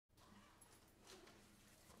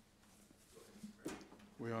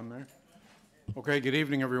We on there? Okay, good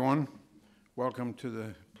evening, everyone. Welcome to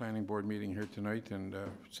the Planning Board meeting here tonight, and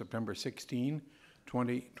September 16,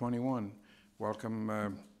 2021.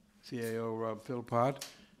 Welcome CAO Rob Philpott,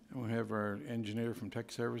 and we have our engineer from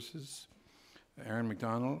Tech Services, Aaron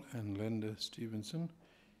McDonald and Linda Stevenson.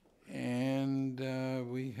 And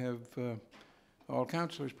we have all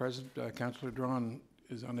councillors present. Councillor Drawn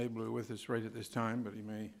is unable to be with us right at this time, but he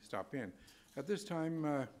may stop in. At this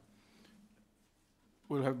time,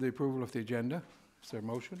 we'll have the approval of the agenda. Is there a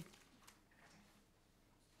motion?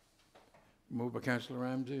 Moved by Councillor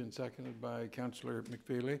Ramsey and seconded by Councillor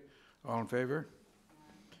McFeely. All in favour?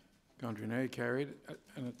 Contrary nay, carried.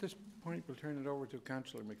 And at this point, we'll turn it over to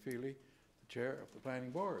Councillor McFeely, the Chair of the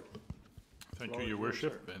Planning Board. Thank you, Your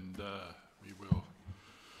Worship, and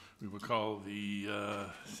we will call the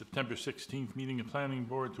September 16th meeting of Planning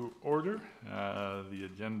Board to order. The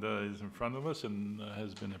agenda is in front of us and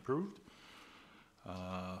has been approved.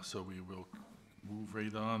 So we will move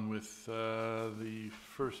right on with the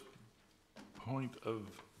first point of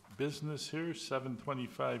business here,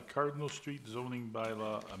 725 Cardinal Street zoning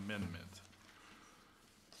bylaw amendment.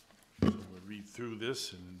 So we'll read through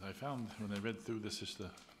this, and I found when I read through this, just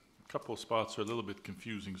a couple of spots are a little bit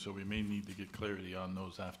confusing, so we may need to get clarity on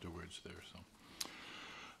those afterwards there. So,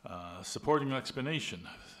 supporting explanation.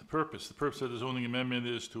 The purpose of the zoning amendment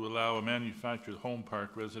is to allow a manufactured home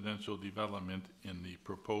park residential development in the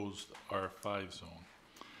proposed R5 zone.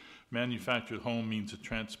 Manufactured home means a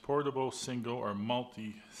transportable single or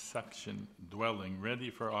multi-section dwelling ready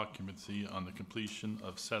for occupancy on the completion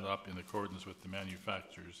of setup in accordance with the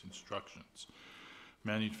manufacturer's instructions.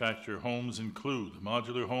 Manufactured homes include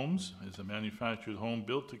modular homes, is a manufactured home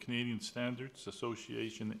built to Canadian Standards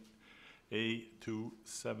Association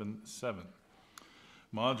A277.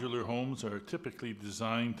 Modular homes are typically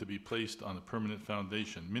designed to be placed on a permanent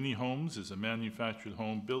foundation. Mini homes is a manufactured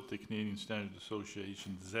home built to Canadian Standards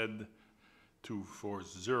Association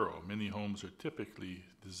Z240. Mini homes are typically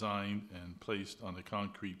designed and placed on a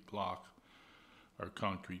concrete block or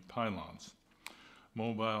concrete pylons.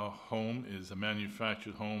 Mobile home is a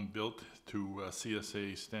manufactured home built to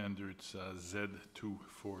CSA Standards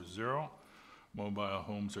Z240. Mobile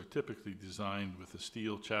homes are typically designed with a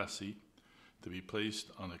steel chassis to be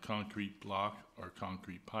placed on a concrete block or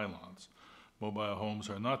concrete pylons. Mobile homes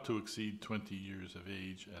are not to exceed 20 years of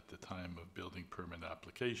age at the time of building permit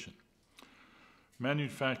application.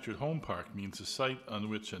 Manufactured home park means a site on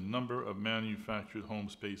which a number of manufactured home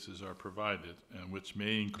spaces are provided and which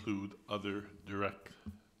may include other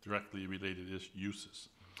directly related uses.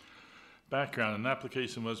 Background: an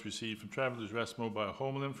application was received from Travelers Rest Mobile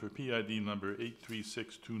Homeland for PID number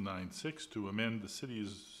 836296 to amend the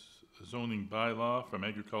city's zoning bylaw from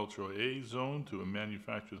agricultural A zone to a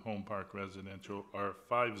manufactured home park residential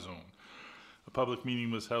R5 zone. A public meeting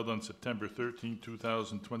was held on September 13,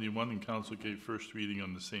 2021, and council gave first reading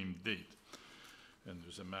on the same date. And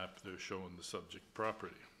there's a map there showing the subject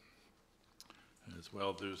property. And as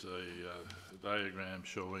well, there's a diagram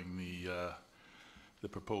showing the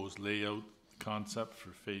proposed layout concept for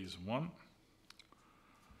phase 1.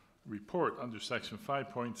 Report under section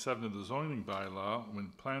 5.7 of the zoning bylaw.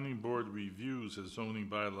 When planning board reviews a zoning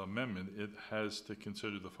bylaw amendment, it has to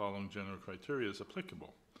consider the following general criteria as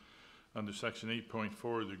applicable. Under section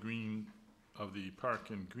 8.4 of the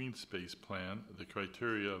park and green space plan, the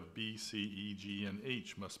criteria of B, C, E, G, and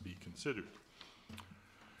H must be considered.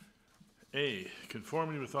 A,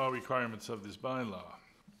 conformity with all requirements of this bylaw.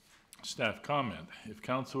 Staff comment: if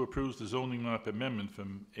council approves the zoning map amendment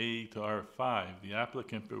from A to R5, the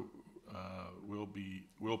applicant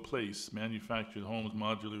will place manufactured homes,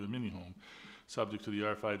 modular and mini home, subject to the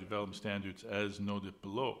R5 development standards as noted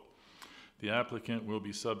below. The applicant will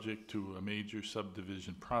be subject to a major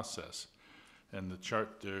subdivision process, and the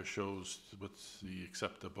chart there shows what's the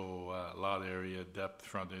acceptable lot area, depth,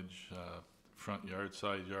 frontage, front yard,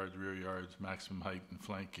 side yard, rear yards, maximum height, and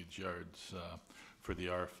flankage yards for the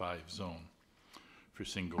R5 zone for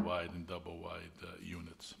single wide and double wide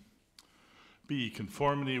units. B,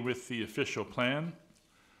 conformity with the official plan.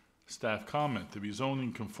 Staff comment: the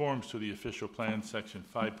rezoning conforms to the official plan section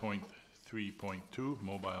 5.3.2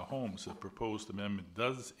 mobile homes. The proposed amendment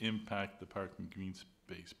does impact the park and green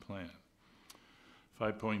space plan.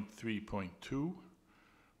 5.3.2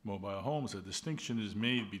 mobile homes. A distinction is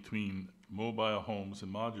made between mobile homes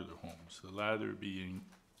and modular homes, the latter being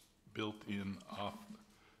built-in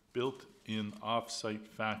off-site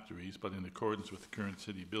factories, but in accordance with current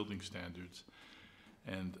city building standards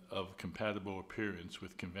and of compatible appearance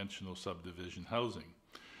with conventional subdivision housing.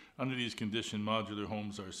 Under these conditions, modular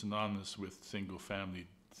homes are synonymous with single-family,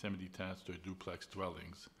 semi-detached, or duplex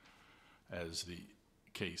dwellings, as the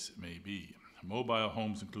case may be. Mobile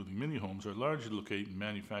homes, including mini homes, are largely located in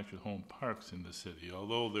manufactured home parks in the city,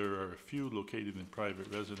 although there are a few located in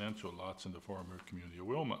private residential lots in the former community of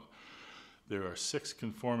Wilmot. There are 6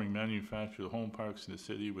 conforming manufactured home parks in the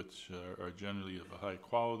city, which are generally of a high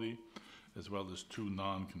quality, as well as 2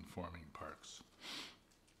 non-conforming parks.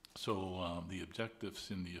 So the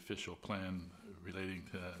objectives in the official plan relating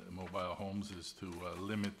to mobile homes is to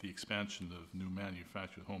limit the expansion of new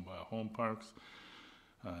manufactured mobile home parks,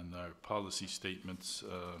 and our policy statements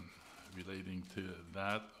relating to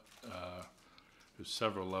that. There's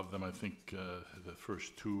several of them. I think the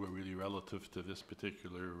first 2 are really relative to this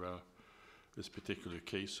particular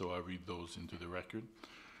case, so I'll read those into the record.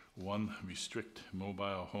 1, restrict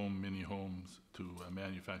mobile home mini homes to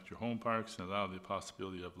manufactured home parks and allow the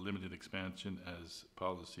possibility of limited expansion as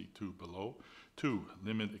policy 2 below. 2,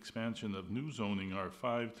 limit expansion of new zoning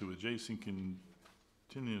R5 to adjacent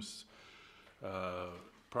continuous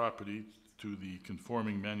property to the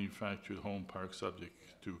conforming manufactured home park subject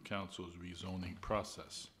to council's rezoning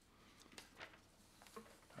process.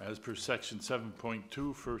 As per section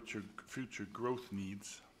 7.2, future growth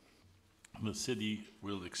needs, the city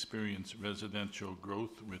will experience residential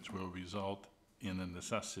growth, which will result in a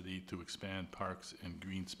necessity to expand parks and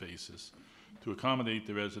green spaces to accommodate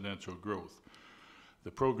the residential growth.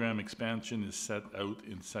 The program expansion is set out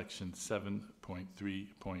in section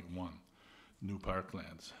 7.3.1. New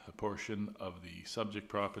parklands. A portion of the subject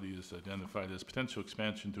property is identified as potential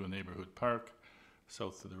expansion to a neighborhood park.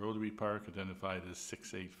 South of the Rotary Park, identified as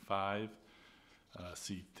 685.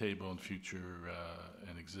 See table and future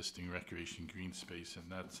and existing recreation green space,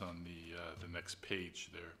 and that's on the next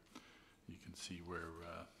page there. You can see where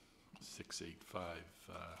 685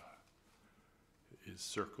 is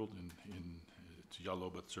circled in it's yellow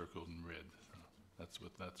but circled in red. So that's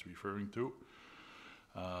what that's referring to.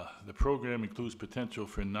 The program includes potential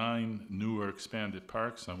for 9 new or expanded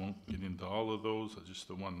parks. I won't get into all of those. Just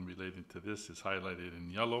the one related to this is highlighted in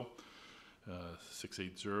yellow.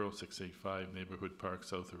 680, 685 Neighborhood Park,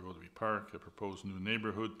 south of Rotary Park. A proposed new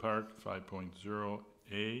neighborhood park,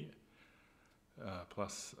 5.0A,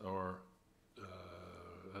 plus or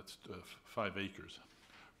that's 5 acres,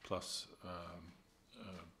 plus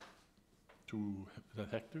 2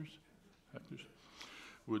 hectares,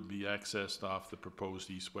 would be accessed off the proposed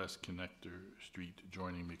east-west connector street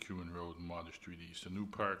joining McEwen Road and Water Street East. A new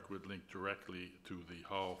park would link directly to the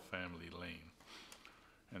Hall Family Lane.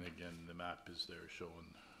 And again, the map is there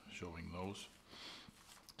showing those.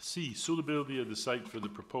 C, suitability of the site for the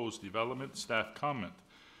proposed development. Staff comment.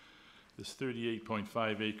 This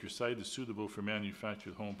 38.5 acre site is suitable for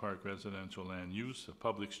manufactured home park residential land use. A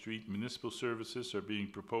public street, municipal services are being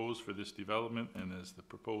proposed for this development, and as the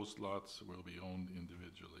proposed lots will be owned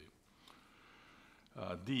individually.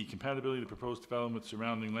 D, compatibility of the proposed development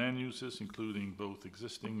surrounding land uses, including both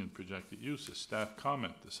existing and projected uses. Staff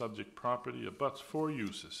comment, the subject property abuts 4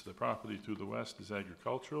 uses. The property to the west is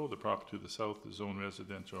agricultural, the property to the south is zoned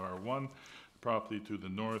residential R1, the property to the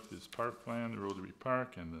north is parkland, Rotary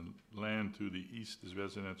Park, and the land to the east is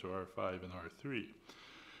residential R5 and R3.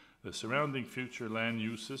 The surrounding future land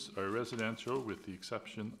uses are residential with the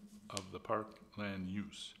exception of the parkland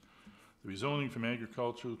use. The rezoning from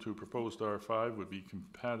agricultural to proposed R5 would be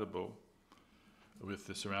compatible with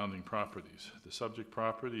the surrounding properties. The subject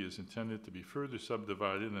property is intended to be further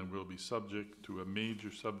subdivided and will be subject to a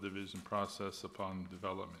major subdivision process upon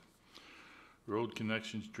development. Road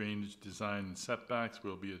connections, drainage, design, and setbacks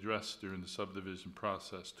will be addressed during the subdivision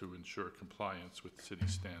process to ensure compliance with city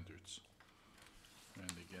standards.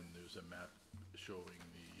 And again, there's a map showing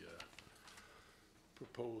the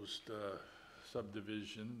proposed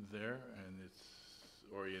subdivision there and its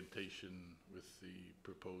orientation with the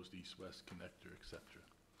proposed east-west connector, etc.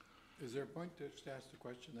 Is there a point to just ask the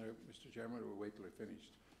question there, Mr. Chairman, or we'll wait till you're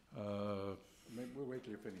finished? Maybe we'll wait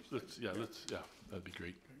till you're finished. Yeah, that'd be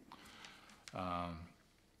great.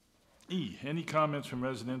 E, any comments from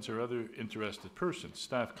residents or other interested persons?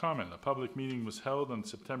 Staff comment, a public meeting was held on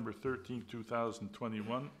September 13,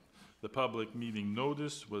 2021. The public meeting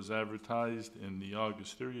notice was advertised in the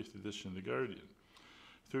August 30th edition of The Guardian.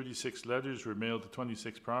 36 letters were mailed to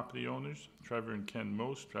 26 property owners. Trevor and Ken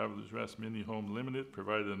Most, Travelers Rest Mini Home Limited,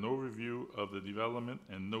 provided an overview of the development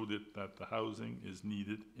and noted that the housing is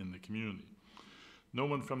needed in the community. No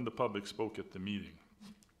one from the public spoke at the meeting.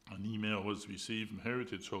 An email was received from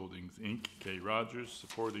Heritage Holdings, Inc., K. Rogers,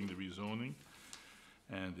 supporting the rezoning,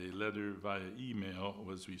 and a letter via email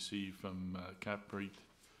was received from Caprite,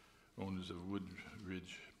 owners of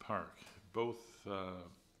Woodridge Park. Both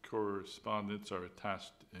correspondence are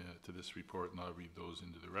attached to this report, and I'll read those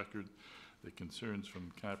into the record. The concerns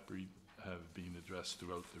from Caprite have been addressed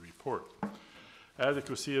throughout the report.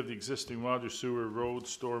 Adequacy of the existing water, sewer, road,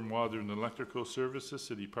 storm water, and electrical services,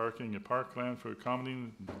 city parking and parkland for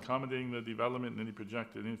accommodating the development and any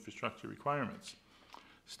projected infrastructure requirements.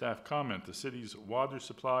 Staff comment, the city's water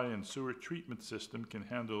supply and sewer treatment system can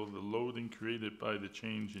handle the loading created by the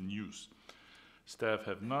change in use. Staff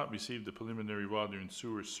have not received the preliminary water and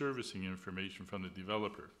sewer servicing information from the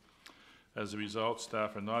developer. As a result,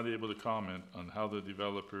 staff are not able to comment on how the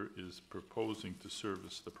developer is proposing to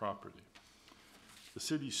service the property. The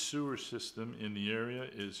city's sewer system in the area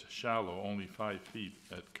is shallow, only 5 feet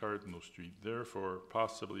at Cardinal Street, therefore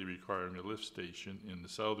possibly requiring a lift station in the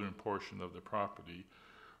southern portion of the property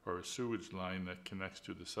or a sewage line that connects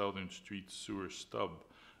to the southern street sewer stub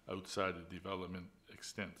outside the development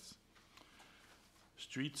extents.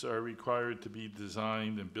 Streets are required to be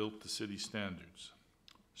designed and built to city standards.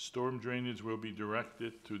 Storm drainage will be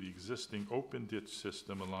directed to the existing open ditch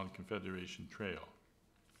system along Confederation Trail.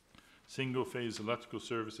 Single-phase electrical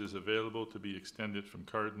service is available to be extended from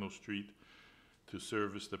Cardinal Street to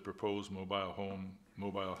service the proposed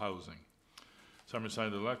mobile housing.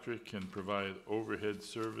 Summerside Electric can provide overhead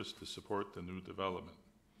service to support the new development.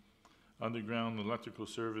 Underground electrical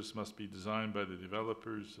service must be designed by the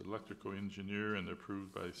developer's electrical engineer and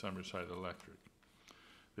approved by Summerside Electric.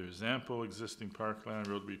 There is ample existing parkland,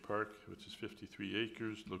 Rotary Park, which is 53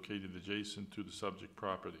 acres, located adjacent to the subject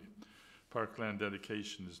property. Parkland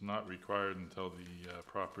dedication is not required until the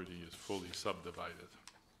property is fully subdivided.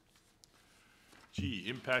 G,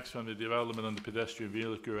 impacts from the development on the pedestrian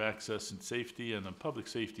vehicular access and safety and on public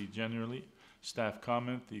safety generally. Staff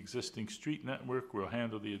comment, the existing street network will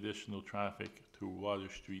handle the additional traffic to Water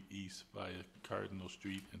Street East via Cardinal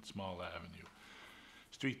Street and Small Avenue.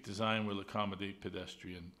 Street design will accommodate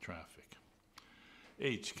pedestrian traffic.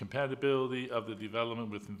 H, compatibility of the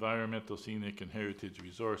development with environmental, scenic, and heritage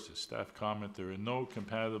resources. Staff comment, there are no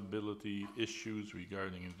compatibility issues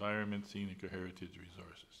regarding environment, scenic, or heritage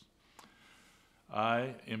resources.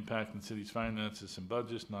 I, impact on city's finances and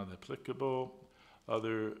budgets, not applicable.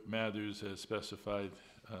 Other matters as specified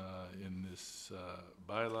in this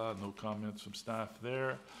bylaw, no comments from staff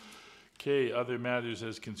there. K, other matters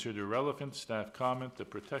as considered relevant. Staff comment, the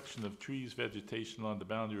protection of trees, vegetation along the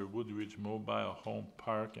boundary of Woodridge Mobile Home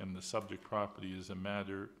Park and the subject property is a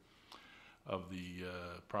matter of the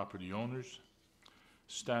property owners.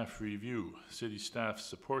 Staff review, city staff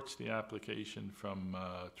supports the application from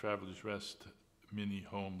Travelers Rest Mini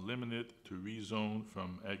Home Limited to rezone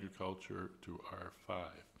from agriculture to R5.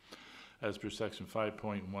 As per section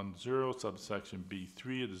 5.10, subsection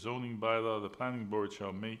B3 of the zoning bylaw, the planning board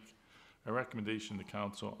shall make a recommendation to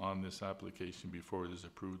council on this application before it is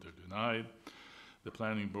approved or denied. The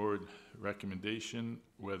planning board recommendation,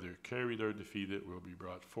 whether carried or defeated, will be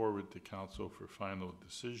brought forward to council for final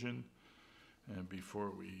decision. And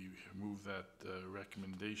before we move that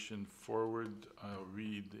recommendation forward, I'll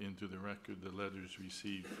read into the record the letters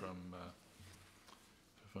received from,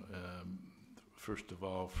 first of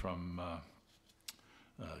all, from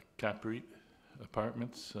Capri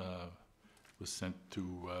Apartments, was sent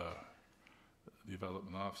to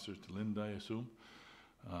Development Officer, to Linda, I assume,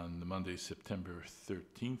 on the Monday, September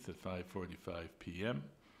 13th at 5:45 p.m.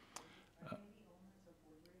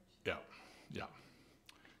 Yeah.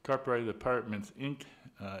 Cartwright Apartments, Inc.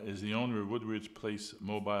 Is the owner of Woodridge Place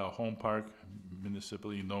Mobile Home Park,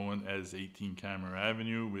 municipally known as 18 Camera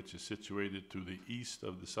Avenue, which is situated to the east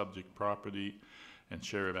of the subject property and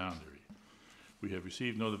share a boundary. We have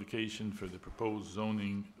received notification for the proposed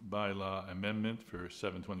zoning bylaw amendment for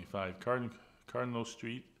 725 Cardinal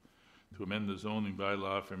Street to amend the zoning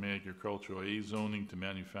bylaw from agricultural A zoning to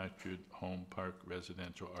manufactured home park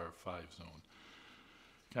residential R5 zone.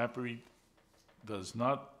 Capri does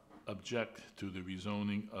not object to the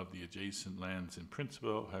rezoning of the adjacent lands in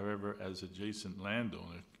principle. However, as adjacent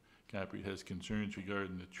landowner, Capri has concerns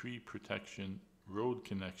regarding the tree protection, road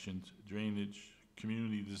connections, drainage,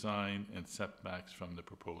 community design, and setbacks from the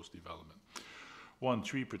proposed development. 1,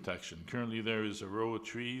 tree protection. Currently, there is a row of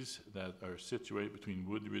trees that are situated between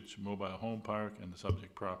Woodridge Mobile Home Park and the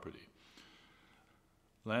subject property.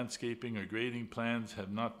 Landscaping or grading plans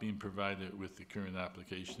have not been provided with the current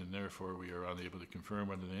application, and therefore we are unable to confirm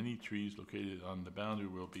whether any trees located on the boundary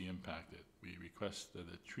will be impacted. We request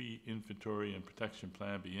that a tree inventory and protection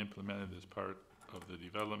plan be implemented as part of the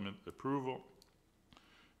development approval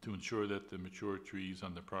to ensure that the mature trees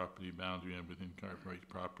on the property boundary and within Cartwright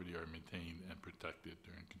property are maintained and protected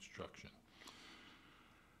during construction.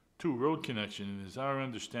 2, road connection. It is our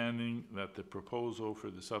understanding that the proposal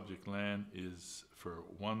for the subject land is for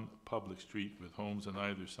one public street with homes on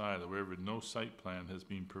either side. However, no site plan has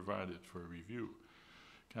been provided for review.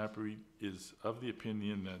 CAPREIT is of the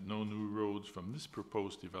opinion that no new roads from this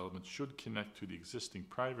proposed development should connect to the existing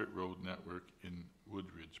private road network in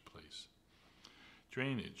Woodridge Place.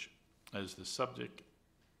 Drainage, as the subject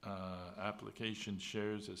application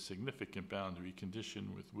shares a significant boundary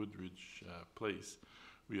condition with Woodridge Place,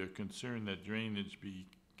 we are concerned that drainage be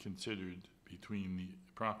considered between the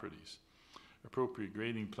properties. Appropriate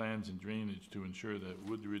grading plans and drainage to ensure that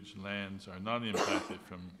Woodridge lands are not impacted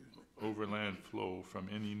from overland flow from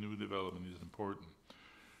any new development is important.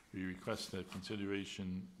 We request that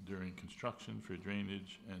consideration during construction for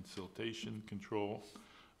drainage and siltation control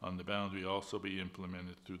on the boundary also be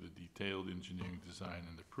implemented through the detailed engineering design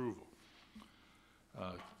and approval.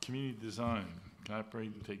 Community design.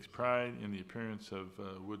 CAPREIT takes pride in the appearance of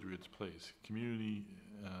Woodridge Place. Community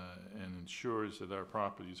and ensures that our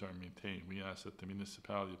properties are maintained. We ask that the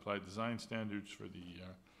municipality apply design standards for the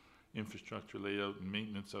infrastructure layout and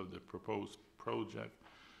maintenance of the proposed project,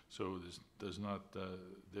 so this does not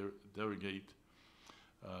derogate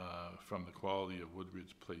from the quality of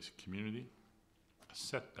Woodridge Place community.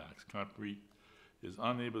 Setbacks. CAPREIT is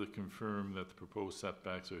unable to confirm that the proposed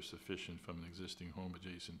setbacks are sufficient from an existing home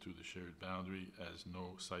adjacent to the shared boundary, as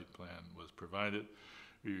no site plan was provided.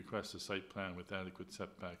 We request a site plan with adequate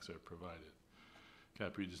setbacks are provided.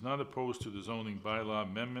 CAPREIT is not opposed to the zoning bylaw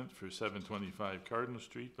amendment for 725 Cardinal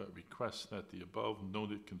Street, but requests that the above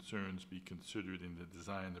noted concerns be considered in the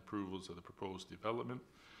design approvals of the proposed development.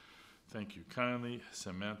 Thank you kindly.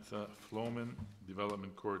 Samantha Floman,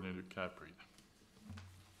 Development Coordinator, CAPREIT.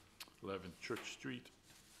 11 Church Street,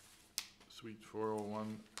 Suite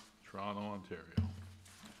 401, Toronto, Ontario.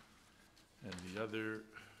 And the other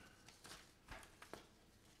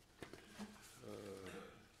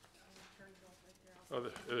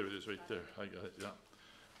there it is right there. I got it, yeah.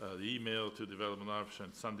 The email to Development Officer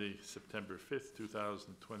on Sunday, September 5th,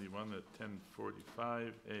 2021 at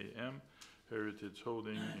 10:45 a.m. Heritage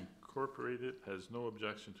Holding Incorporated has no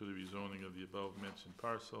objection to the rezoning of the above mentioned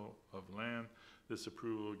parcel of land. This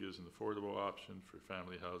approval gives an affordable option for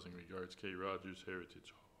family housing. Regards, K. Rogers,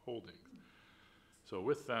 Heritage Holdings. So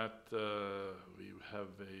with that, we have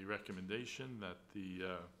a recommendation that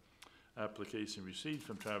the application received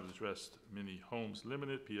from Travelers Rest Mini Homes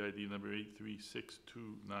Limited, PID number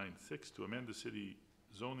 836296, to amend the city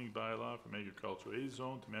zoning bylaw from agricultural A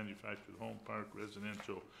zone to manufactured home park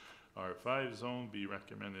residential R5 zone be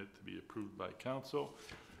recommended to be approved by council.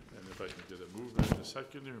 And if I can get a movement and a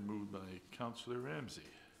seconder, moved by Councillor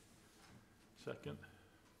Ramsey. Second.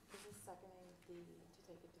 This is seconding to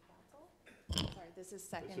take it to council? Sorry, this is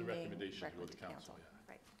seconding. It's a recommendation to go to council,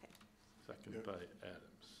 yeah. Right, okay. Second by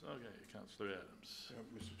Adams. Okay, Councillor Adams.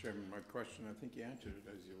 Mr. Chairman, my question, I think you answered it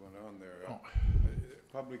as you went on there.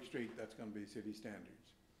 Public street, that's going to be city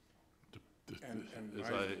standards.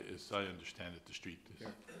 As I understand it, the street is.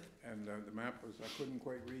 Yeah. And the map was, I couldn't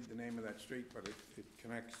quite read the name of that street, but it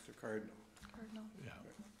connects to Cardinal. Cardinal. Yeah,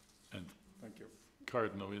 and Thank you.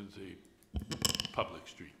 Cardinal is a public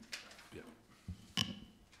street, yeah.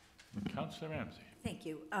 Councillor Ramsey. Thank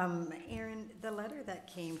you. Aaron, the letter that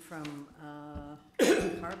came from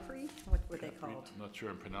Capri, what were they called? I'm not sure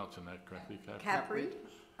I'm pronouncing that correctly. Capri?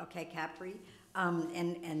 Okay, Capri.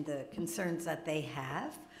 And the concerns that they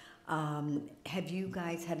have. Have you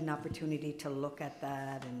guys had an opportunity to look at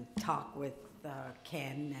that and talk with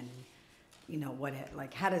Ken and, you know,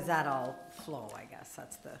 how does that all flow, I guess?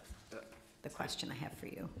 That's the question I have for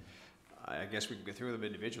you. I guess we can go through them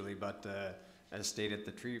individually, but as stated,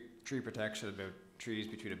 the tree protection about trees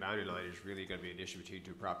between a boundary line is really going to be an issue between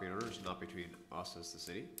two property owners, not between us as the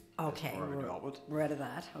city. Okay, we're out of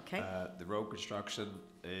that, okay. The road construction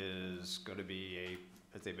is going to be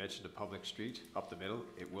as they mentioned, a public street up the middle.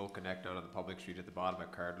 It will connect out on the public street at the bottom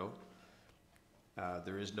at Cardinal.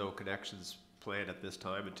 There is no connections planned at this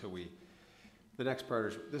time until the next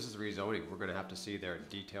part is, this is rezoning. We're gonna have to see their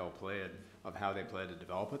detailed plan of how they plan to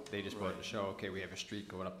develop it. They just wanted to show, okay, we have a street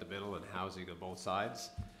going up the middle and housing on both sides.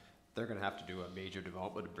 They're gonna have to do a major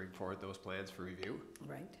development and bring forward those plans for review.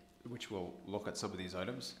 Right. Which will look at some of these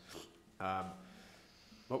items.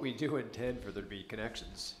 But we do intend for there to be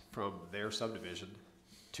connections from their subdivision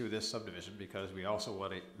to this subdivision, because we also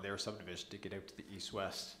want their subdivision to get out to the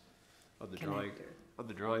east-west of the drawing. On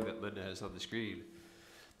the drawing that Linda has on the screen,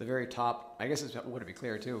 the very top, I guess I want to be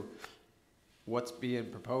clear too, what's being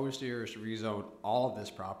proposed here is to rezone all of this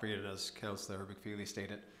property, and as Councillor McFeely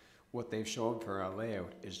stated, what they've shown for our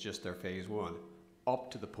layout is just their phase one, up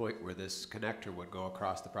to the point where this connector would go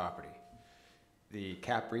across the property. The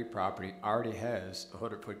Capri property already has a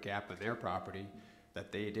 100-foot gap in their property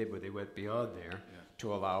that they did when they went beyond there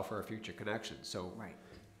to allow for a future connection. So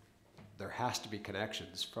there has to be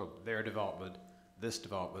connections from their development, this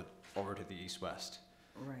development over to the east-west.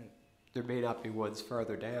 Right. There may not be ones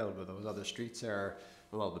further down where those other streets are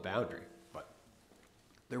along the boundary, but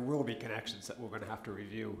there will be connections that we're gonna have to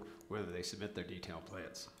review whether they submit their detailed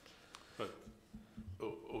plans. But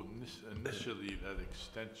initially, that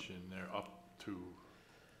extension there up to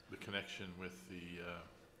the connection with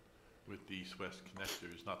the east-west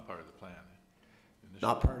connector is not part of the plan.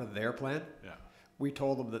 Not part of their plan? Yeah, We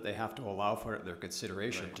told them that they have to allow for it in their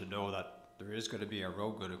consideration to know that there is gonna be a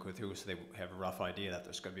road gonna go through, so they have a rough idea that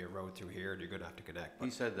there's gonna be a road through here and you're gonna have to connect. He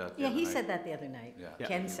But, said that the Yeah, other he night. said that the other night. Yeah.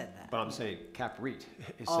 Ken said that. but I'm saying Cap Reed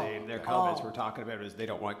is Oh, saying their okay. comments Oh. we're talking about is they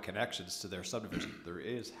don't want connections to their subdivision.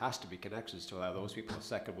 Has to be connections to allow those people a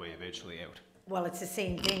second way eventually out. Well, it's the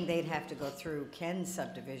same thing, they'd have to go through Ken's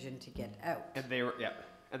subdivision to get out. And they were, yeah,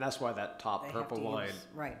 and that's why that top They have purple to line use-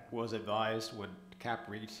 Right, was advised when Cap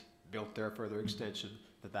Reed built their further extension,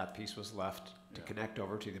 that piece was left to Yeah. connect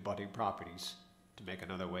over to the budding properties to make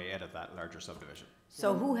another way out of that larger subdivision.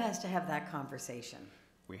 so who has to have that conversation?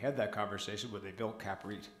 We had that conversation when they built Cap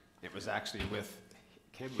Reed. It was actually with,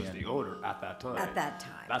 Ken was the owner at that time. At that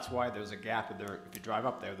time? That's why there's a gap in there. If you drive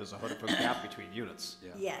up there, there's a 100-foot gap between units.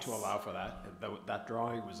 Yeah. Yes. To allow for that. And that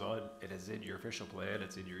drawing was on, it is in your official plan,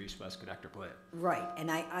 it's in your east-west connector plan. Right,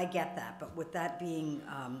 and I get that, but with that being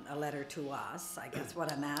a letter to us, I guess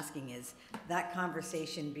what I'm asking is, that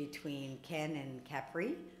conversation between Ken and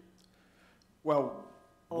Capri? Well,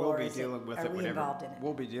 we'll Or be is it- dealing with are it we whenever. involved in it?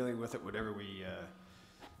 We'll be dealing with it whenever we,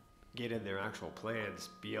 get in their actual plans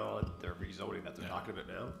beyond their rezoning that they're Yeah. talking about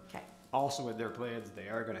now. Okay, Also, in their plans, they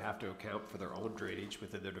are gonna have to account for their own drainage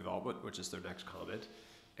within their development, which is their next comment.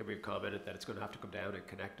 And we've commented that it's gonna have to come down and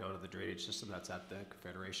connect onto the drainage system that's at the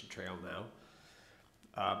Confederation Trail now.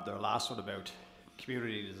 Their last one about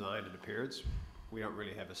community design and appearance, we don't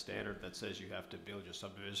really have a standard that says you have to build your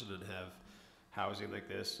subdivision and have housing like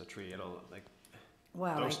this, a tree and all, like,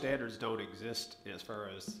 well, those standards don't exist as far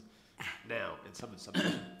as now in some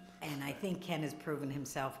subdivisions. and I think Ken has proven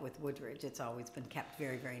himself with Woodridge, it's always been kept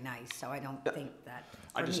very, very nice, so I don't think that,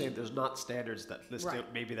 I'm for just me- saying, there's not standards that list Right.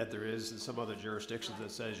 out, maybe that there is in some other jurisdictions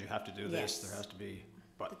that says you have to do this, there Yes. has to be,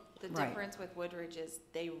 but, The Right. difference with Woodridge is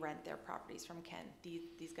they rent their properties from Ken.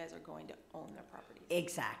 These guys are going to own their properties.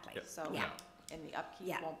 Exactly, So, yeah, and the upkeep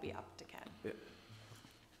Yeah. won't be up to Ken.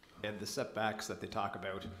 and the setbacks that they talk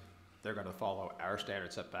about, they're gonna follow our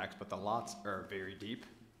standard setbacks, but the lots are very deep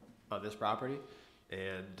on this property,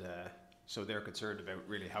 and, so they're concerned about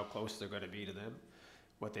really how close they're gonna be to them.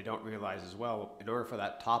 What they don't realize as well, in order for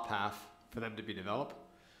that top half, for them to be developed,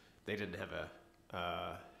 they didn't have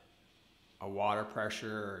a water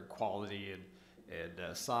pressure and quality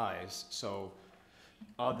and size. So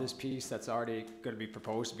on this piece that's already gonna be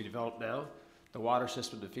proposed to be developed now, the water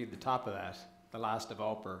system to feed the top of that, the last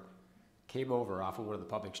developer came over off of one of the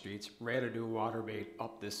public streets, ran a new water main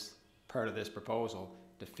up this part of this proposal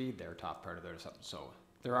to feed their top part of their something. So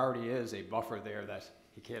there already is a buffer there that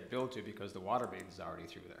he can't build to because the water main is already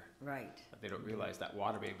through there. right, But they don't realize that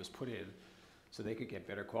water main was put in so they could get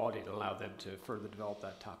better quality and allow them to further develop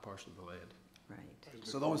that top portion of the land. right.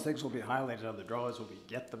 So those things will be highlighted on the drawings when we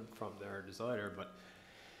get them from their designer, but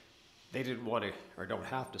they didn't want to, or don't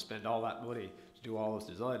have to spend all that money to do all this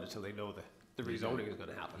design until they know that the rezoning is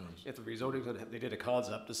gonna happen. If the rezoning is gonna, they did a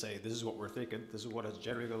concept to say, this is what we're thinking, this is what it's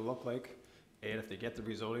generally gonna look like, and if they get the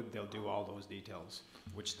rezoning, they'll do all those details,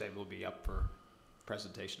 which then will be up for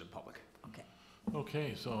presentation in public. Okay,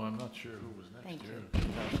 okay, so I'm not sure who was Thank next you.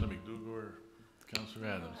 here. Councillor McDougal or Councillor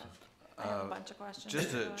Adams? I have a bunch of questions.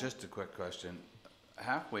 Just a quick question.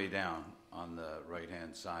 Halfway down on the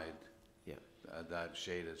right-hand side, Yeah. that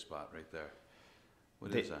shaded spot right there,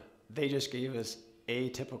 what They- is that? They just gave us a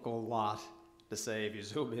typical lot to say, if you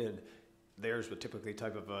zoom in, theirs would typically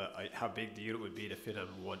type of how big the unit would be to fit on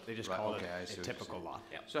one, they just Right, call it okay, I a see what you're typical saying. lot.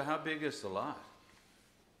 Yeah. So how big is the lot?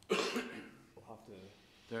 We'll have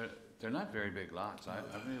to. They're not very big lots. I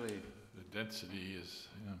really, The density is,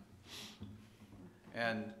 yeah.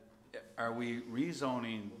 and are we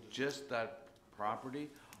rezoning just that property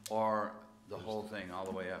or the whole thing all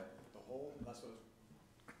the way up?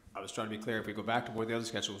 I was trying to be clear, if we go back to where the other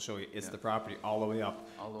sketch will show you, it's Yeah. the property all the way up.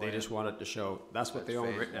 All the They way just up? wanted to show, that's what they That's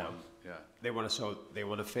own phase right now. one, Yeah. They wanna show, they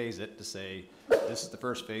wanna phase it to say, this is the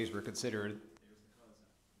first phase we're considering.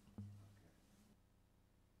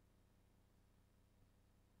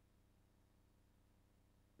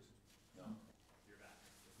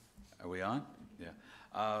 Are we on?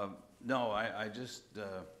 Yeah. No, I just,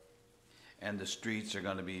 and the streets are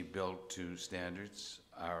gonna be built to standards,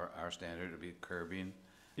 our standard would be curbing.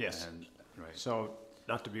 Yes. And, right, So,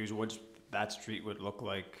 not to be used, what that street would look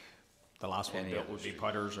like, the last one Any built other would be street.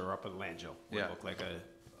 Putters or up in Langell. Yeah. Would look like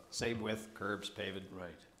Same width, curbs, pavement.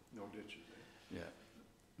 Right, No ditches. yeah.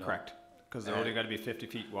 No. Correct. Because they're only gonna be 50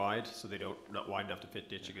 feet wide, so they don't, not wide enough to fit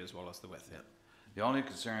ditching as well as the width, yeah. The only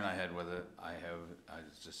concern I had with it,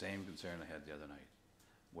 it's the same concern I had the other night.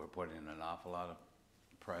 We're putting an awful lot of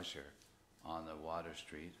pressure on the Water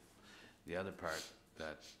Street. The other part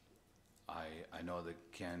that I know that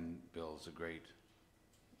Ken builds a great,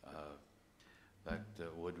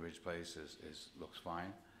 that Woodridge place looks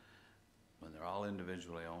fine. When they're all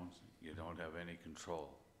individually owned, you don't have any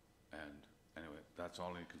control. And anyway, that's the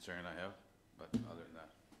only concern I have, but other than that.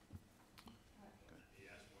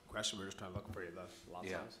 Question, we're just trying to look for you, the lot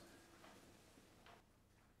Yeah. size.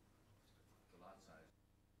 The lot size.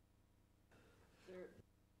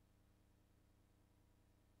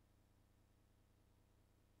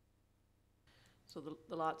 So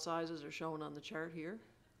the lot sizes are shown on the chart here.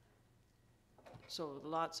 So the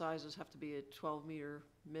lot sizes have to be a 12-meter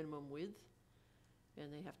minimum width,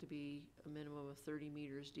 and they have to be a minimum of 30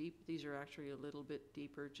 meters deep. These are actually a little bit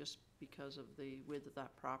deeper just because of the width of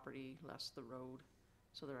that property, less the road.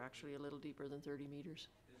 So they're actually a little deeper than 30 meters.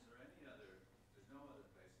 Is there there's no other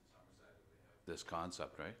place in Summerside that we have this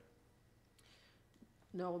concept, right?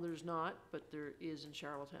 No, there's not, but there is in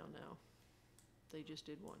Charlottetown now. They just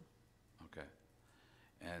did one. Okay.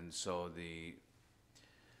 And so the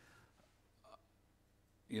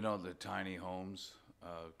tiny homes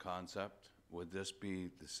concept, would this be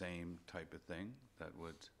the same type of thing that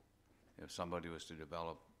would, if somebody was to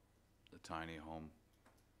develop the tiny home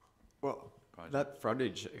Well, project? that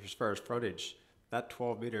frontage, as far as frontage, that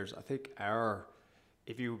 12 meters, I think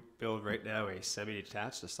if you build right now a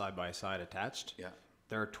semi-detached, a side-by-side attached, Yeah,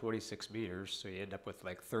 they're 26 meters, so you end up with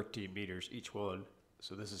like 13 meters each one.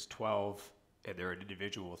 So this is 12, and they're an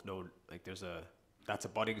individual with no, like that's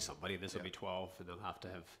abutting somebody, this will Yeah. be 12, and they'll have to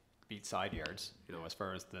have beat side yards, as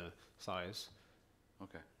far as the size.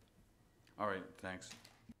 okay. All right, thanks.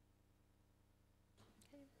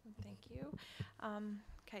 Thank you.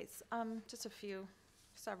 Okay, just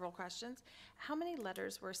several questions. How many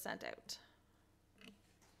letters were sent out?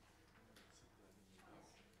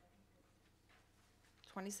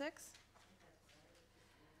 $26?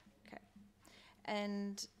 Okay.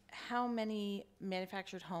 And how many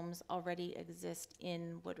manufactured homes already exist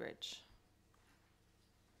in Woodridge?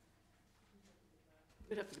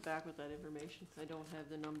 We'd have to go back with that information. I don't have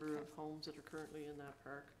the number of homes that are currently in that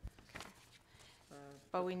park.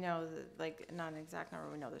 But we know that, not an exact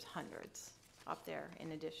number, we know there's hundreds up there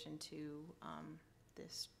in addition to the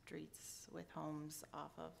streets with homes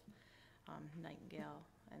off of Nightingale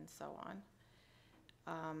and so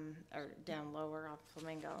on, or down lower off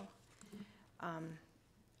Flamingo.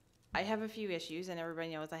 I have a few issues, and everybody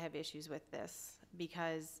knows I have issues with this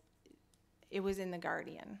because it was in the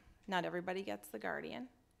Guardian. Not everybody gets the Guardian.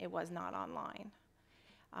 It was not online.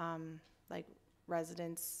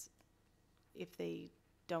 Residents, if they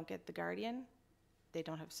don't get the Guardian, they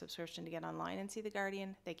don't have a subscription to get online and see the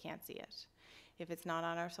Guardian, they can't see it. If it's not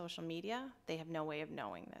on our social media, they have no way of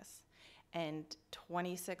knowing this. And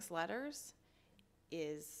 26 letters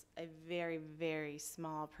is a very, very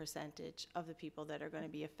small percentage of the people that are going to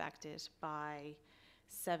be affected by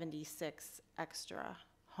 76 extra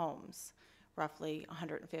homes, roughly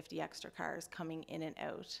 150 extra cars coming in and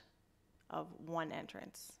out of one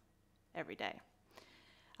entrance every day.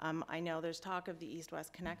 I know there's talk of the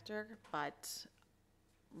east-west connector, but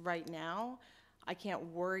right now, I can't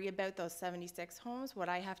worry about those 76 homes. What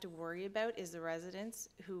I have to worry about is the residents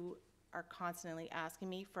who are constantly asking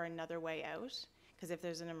me for another way out, because if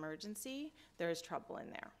there's an emergency, there is trouble in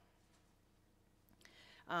there.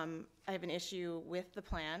 I have an issue with the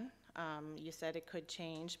plan. You said it could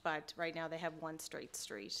change, but right now they have one straight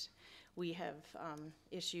street. We have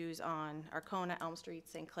issues on Arcona, Elm Street,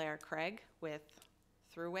 St. Clair, Craig with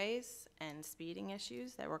throughways and speeding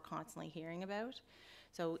issues that we're constantly hearing about.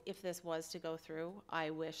 So if this was to go through, I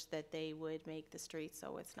wish that they would make the street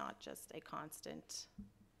so it's not just a constant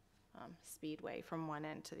speedway from one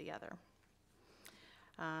end to the other.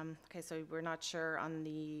 Okay, so we're not sure on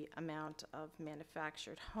the amount of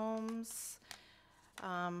manufactured homes.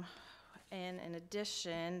 And in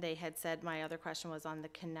addition, they had said, my other question was on the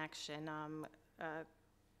connection.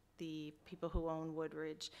 The people who own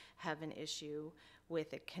Woodridge have an issue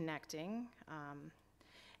with it connecting.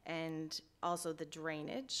 And also the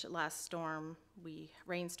drainage. Last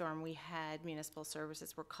rainstorm, we had municipal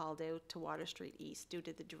services were called out to Water Street East due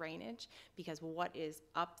to the drainage, because what is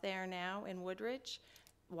up there now in Woodridge,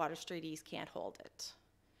 Water Street East can't hold it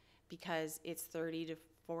because it's 30 to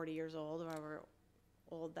 40 years old, however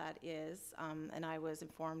old that is. And I was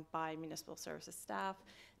informed by municipal services staff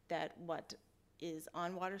that what is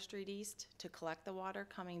on Water Street East to collect the water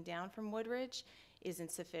coming down from Woodridge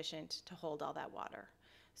isn't sufficient to hold all that water.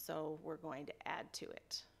 So we're going to add to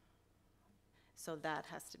it. So that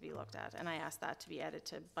has to be looked at, and I asked that to be added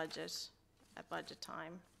to budget at budget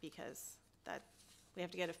time, because that, we have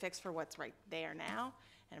to get a fix for what's right there now,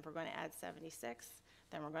 and if we're going to add 76,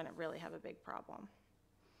 then we're going to really have a big problem.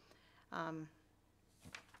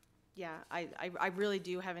 Yeah, I really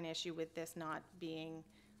do have an issue with this not being,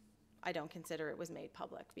 I don't consider it was made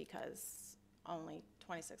public, because only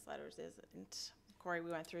 26 letters isn't. Corey, we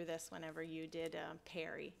went through this whenever you did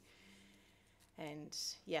Perry. And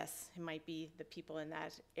yes, it might be the people in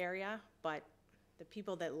that area, but the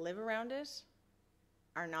people that live around it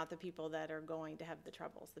are not the people that are going to have the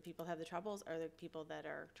troubles. The people that have the troubles are the people that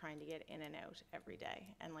are trying to get in and out every day.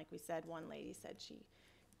 And like we said, one lady said she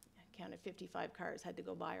counted 55 cars had to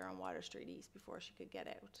go by her on Water Street East before she could get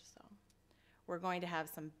out. So we're going to have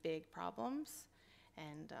some big problems,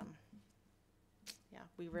 and yeah,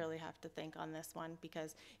 we really have to think on this one,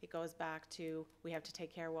 because it goes back to, we have to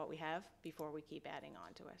take care of what we have before we keep adding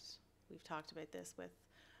on to it. We've talked about this with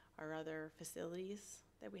our other facilities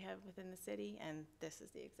that we have within the city, and this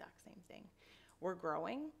is the exact same thing. We're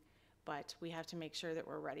growing, but we have to make sure that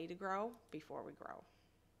we're ready to grow before we grow.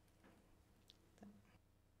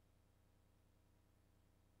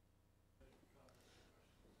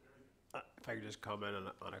 If I could just comment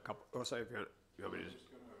on a couple, oh, sorry, if you want me to just.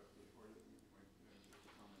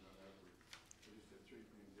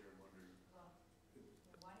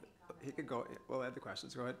 He could go, we'll add the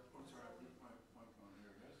questions, go ahead.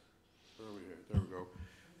 There we go.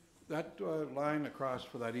 That line across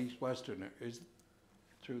for that east-western is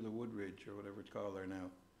through the Woodridge, or whatever it's called there now.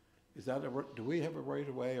 Is that do we have a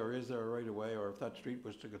right-of-way, or is there a right-of-way, or if that street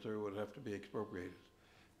was to go through, would it have to be expropriated?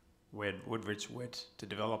 When Woodridge went to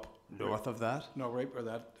develop north of that, No, right where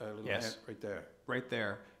that little Yes. ant right there. right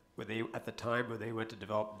there, when they, at the time when they went to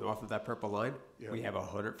develop north of that purple line, Yeah. we have a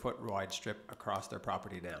 100-foot wide strip across their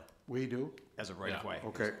property now We do? as a right of way.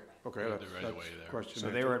 Okay, okay, Yeah, that's, the right-of-way that's there. question. So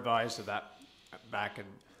they were advised of that back in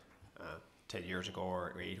 10 years ago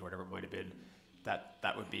or 8, or whatever it might have been, that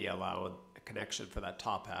that would be allowing a connection for that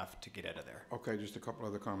top half to get out of there. Okay, just a couple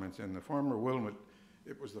other comments. In the former Wilmot,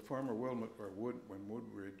 it was the former Wilmot or when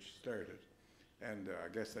Woodridge started. And I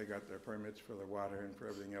guess they got their permits for the water and for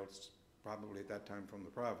everything else, probably at that time from the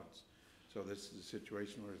province. So this is a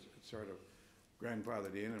situation where it's sort of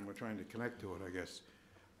grandfathered in, and we're trying to connect to it, I guess.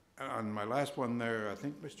 On my last one there, I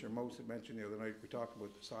think Mr. Mose had mentioned the other night, we talked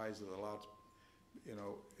about the size of the lots. You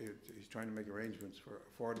know, he's trying to make arrangements for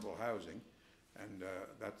affordable housing, and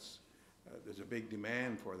there's a big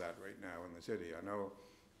demand for that right now in the city. I know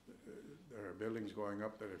there are buildings going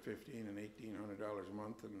up that are $1,500 and $1,800 a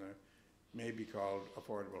month, and may be called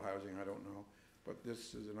affordable housing, I don't know. But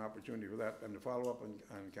this is an opportunity for that. And to follow up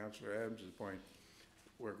on Councillor Adams' point,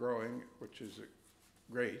 we're growing, which is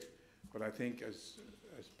great, but I think as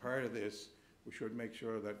part of this, we should make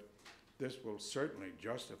sure that this will certainly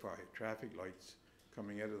justify traffic lights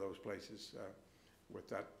coming out of those places with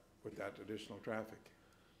that additional traffic.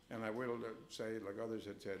 And I will say, like others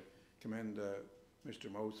had said, commend Mr.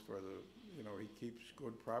 Mose for he keeps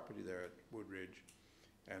good property there at Woodridge.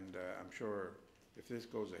 And I'm sure if this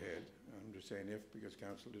goes ahead, I'm just saying if, because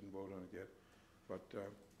council didn't vote on it yet, but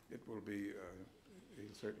it will be,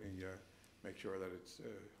 he'll certainly make sure that it's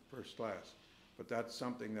first class. But that's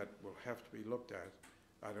something that will have to be looked at.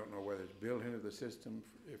 I don't know whether it's built into the system,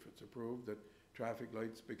 if it's approved, that traffic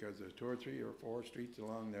lights, because there's 2 or 3 or 4 streets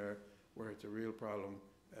along there where it's a real problem.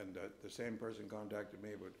 And the same person contacted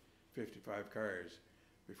me about 55 cars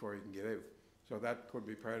before he can get out. So that could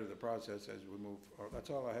be part of the process as we move forward. That's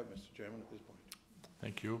all I have, Mr. Chairman, at this point.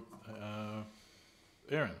 Thank you.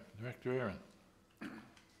 Aaron, Director Aaron.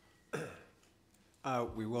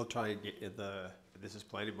 We will try and get in this is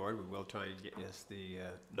planning board, we will try and get us the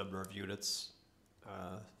number of units,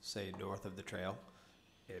 say north of the trail,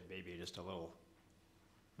 and maybe just a little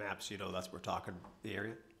maps, that's we're talking the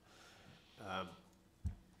area.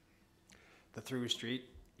 The through street,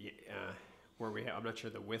 where we have, I'm not sure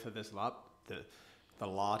the width of this lot, the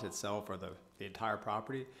lot itself or the entire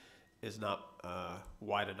property is not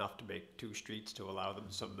wide enough to make 2 streets to allow them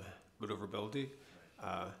some maneuverability.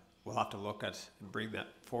 We'll have to look at and bring that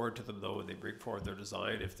forward to them though when they bring forward their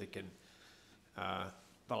design, if they can.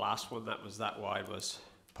 The last one that was that wide was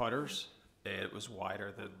Putters, and it was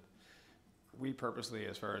wider than we purposely,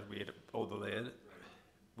 as far as we had owned the land,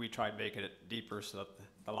 we tried making it deeper so that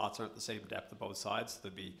the lots aren't the same depth on both sides.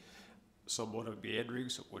 There'd be somewhat of a meandering,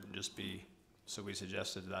 so it wouldn't just be, so we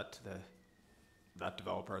suggested that to that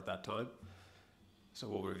developer at that time. So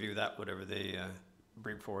we'll review that whenever they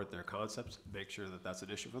bring forward their concepts, make sure that that's an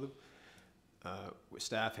issue for them.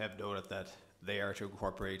 Staff have noted that they are to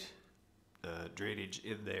incorporate drainage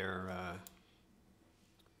in their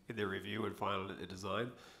review and final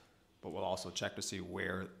design, but we'll also check to see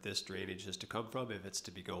where this drainage is to come from, if it's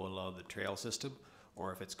to be going along the trail system,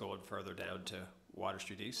 or if it's going further down to Water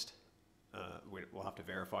Street East. We'll have to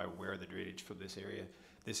verify where the drainage from this area.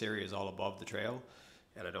 This area is all above the trail,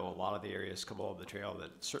 and I know a lot of the areas come along the trail, and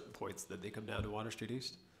at certain points then they come down to Water Street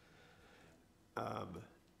East. I'm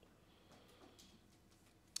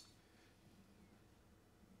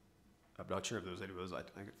not sure if there was any of those.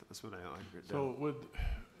 That's what I wrote down. So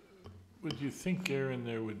would you think, Aaron,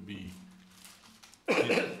 there would be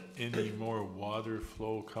any more water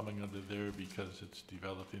flow coming under there because it's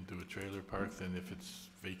developed into a trailer park than if it's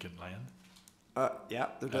vacant land? Yeah,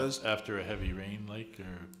 there does. After a heavy rain, like,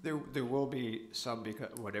 or? There will be some,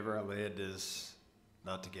 because whatever our land is,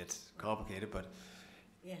 not to get complicated, but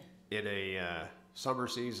Yeah. in a summer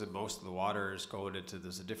season, most of the water is going into,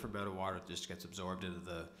 there's a different amount of water that just gets absorbed into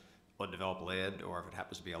the undeveloped land, or if it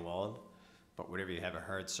happens to be a lawn. But whenever you have a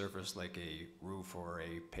hard surface like a roof or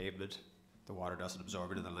a pavement, the water doesn't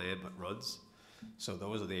absorb into the land but runs. So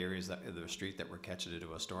those are the areas that in the street that we're catching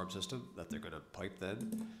into a storm system that they're going to pipe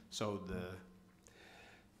then. So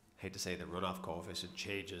hate to say the runoff coefficient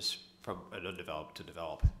changes from an undeveloped to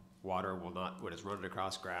developed. Water will not, when it's running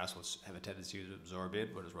across grass, will have a tendency to absorb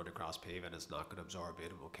in. When it's running across pavement, it's not going to absorb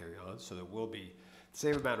in and will carry on. So there will be the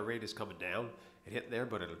same amount of rain is coming down and hitting there,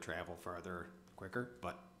 but it'll travel farther quicker.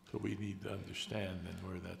 But So we need to understand then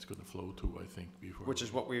where that's gonna flow to, I think, before. which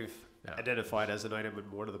is what we've identified as an item,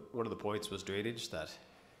 and one of the points was drainage, that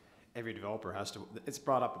every developer has to, it's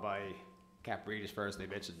brought up by Cap Reed as far as they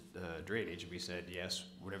mentioned drainage, and we said, yes,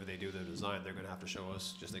 whatever they do their design, they're gonna have to show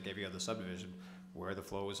us, just like every other subdivision, where the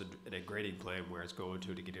flow is in a grading plan, where it's going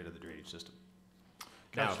to get into the drainage system.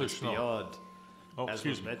 Now, if Councillor it's Snow. beyond, Oh, as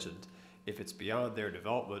excuse was me. mentioned, if it's beyond their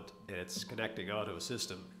development and it's connecting onto a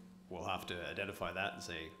system, we'll have to identify that and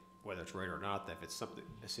say whether it's right or not, that if it's something,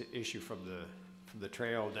 an issue from the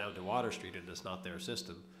trail down to Water Street and it's not their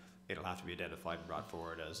system, it'll have to be identified and brought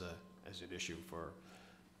forward as an issue for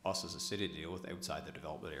us as a city to deal with outside the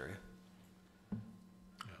development area.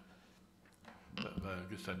 But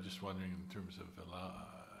I guess I'm just wondering in terms of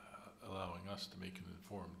allowing us to make an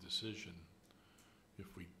informed decision,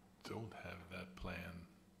 if we don't have that plan,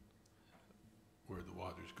 where the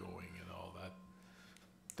water's going and all that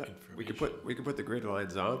We information. could put the grid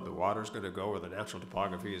lines on, the water's gonna go where the natural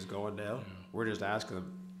topography is going now. Yeah. We're just asking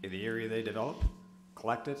them, in the area they develop,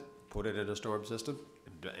 collect it, put it in a storm system,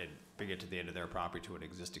 and bring it to the end of their property to an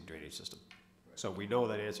existing drainage system. So we know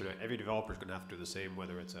that answer, to every developer's gonna have to do the same,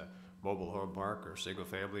 whether it's a mobile home park, or single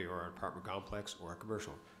family, or an apartment complex, or a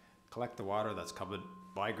commercial. Collect the water that's coming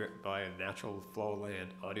by a natural flow of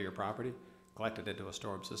land onto your property, collect it into a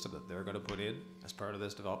storm system that they're gonna put in as part of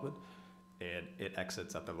this development, and it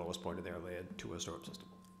exits at the lowest point of their land to a storm system.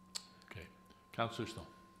 Okay, Councillor Snow.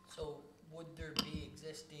 So would there be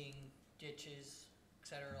existing ditches, et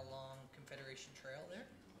cetera, along Confederation Trail there?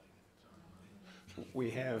 We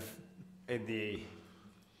have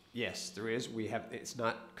yes, there is. We have, it's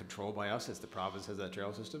not controlled by us, it's the province has that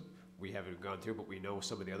trail system. We haven't gone through, but we know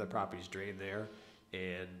some of the other properties drain there,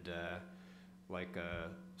 and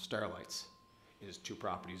Starlights is 2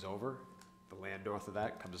 properties over. The land north of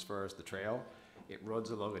that comes as far as the trail. It runs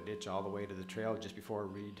along a ditch all the way to the trail just before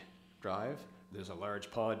Reed Drive. There's a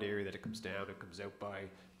large pond area that it comes down, it comes out by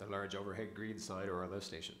the large overhead green sign or a lift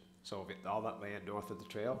station. So if all that land north of the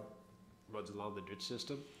trail runs along the ditch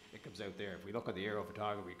system, it comes out there. If we look at the aerial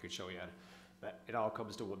photography, we could show you that it all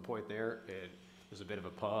comes to one point there, and there's a bit of a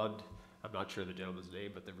pond. I'm not sure the gentleman's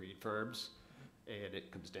name, but the Reed Firms, and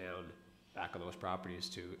it comes down back of those properties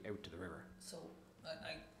to out to the river. So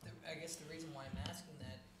I guess the reason why I'm asking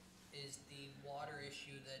that is the water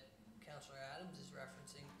issue that Councillor Adams is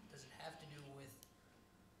referencing, does it have to do with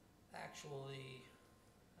actually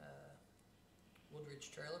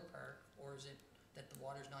Woodridge Trailer Park, or is it that the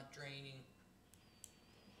water's not draining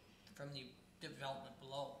from the development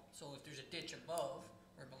below? So if there's a ditch above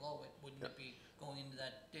or below it, wouldn't it be going into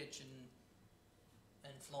that ditch and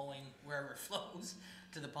flowing wherever it flows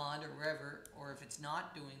to the pond or wherever? Or if it's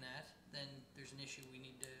not doing that, then there's an issue we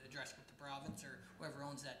need to address with the province or whoever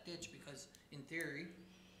owns that ditch, because in theory,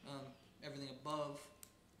 everything above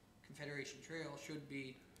Confederation Trail should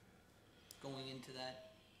be going into that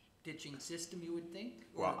ditching system, you would think?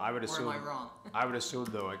 Well, I would assume. Or am I wrong? I would assume,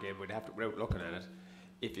 though, again, we'd have to, without looking at it,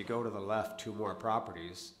 if you go to the left 2 more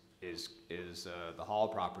properties is the Hall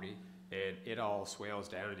property, and it all swales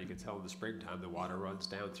down, and you can tell in the springtime the water runs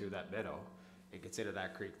down through that meadow, and gets into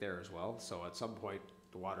that creek there as well. So at some point,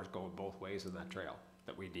 the water's going both ways in that trail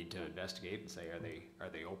that we need to investigate and say, are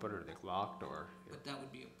they open, or are they locked, or you know, But that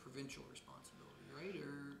would be a provincial responsibility, right,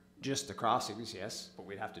 or, just the crossings, yes, but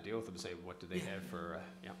we'd have to deal with them and say, what do they have for,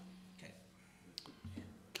 yeah. okay.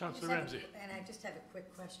 Councillor Ramsey. And I just have a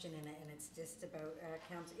quick question, and it's just about,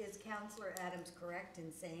 is Councillor Adams correct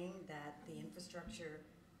in saying that the infrastructure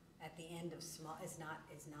at the end of Small is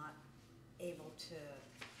not able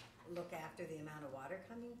to look after the amount of water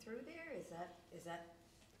coming through there? Is that?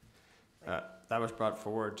 That was brought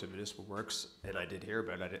forward to Municipal Works, and I did hear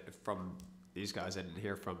about it from these guys. I didn't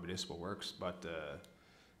hear from Municipal Works, but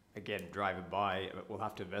again, driving by, we'll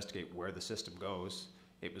have to investigate where the system goes.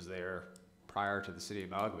 It was there prior to the city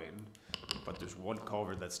amalgamating, but there's one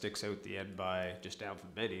culvert that sticks out the end by just down from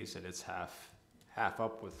Benny's, and it's half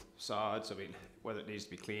up with sod. So I mean, whether it needs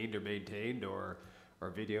to be cleaned or maintained or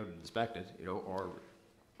videoed and inspected, you know, or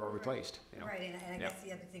replaced. You know? Right, and I Yeah. guess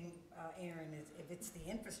the other thing, Aaron, is if it's the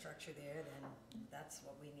infrastructure there, then that's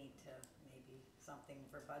what we need to, maybe something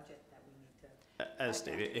for budget that we need to. As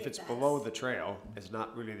stated, if it's below the trail, it's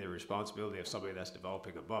not really the responsibility of somebody that's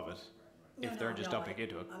developing above it. If they're just dumping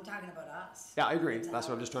into it. I'm talking about us. Yeah, I agree. It's That's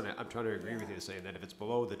what I'm just ours. trying to agree with you, saying that if it's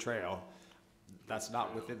below the trail, that's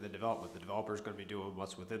not within the development. The developer's gonna be doing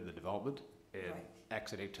what's within the development and Right.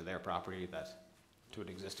 exiting to their property to an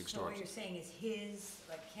existing So what storage. you're saying is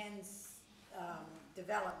Ken's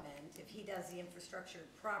development, if he does the infrastructure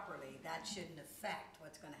properly, that shouldn't affect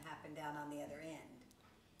what's gonna happen down on the other end.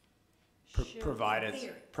 Pro- Should, in Provided,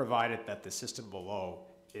 theory. provided that the system below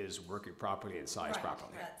is working properly and sized Right,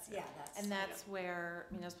 properly. that's. And that's where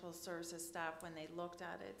municipal services staff, when they looked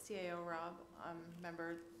at it, CAO Rob,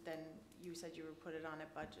 remember, then you said you would put it on a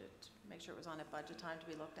budget, make sure it was on a budget time to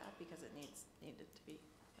be looked at, because it needed to be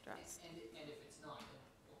addressed. And if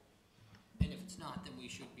it's not, then we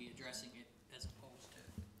should be addressing it as opposed to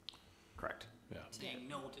Correct. Yeah. saying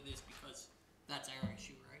no to this because that's our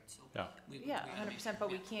issue, right? So Yeah. we Yeah, gotta 100%, make- but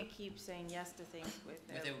we yeah, can't keep saying yes to things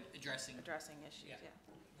without Without addressing. addressing issues, Yeah.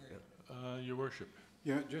 yeah. Your worship.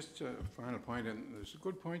 Yeah, just a final point, and there's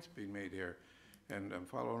good points being made here, and I'm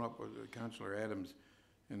following up with Councillor Adams.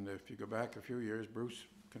 And if you go back a few years, Bruce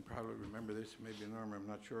can probably remember this, maybe Norma, I'm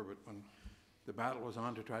not sure, but when the battle was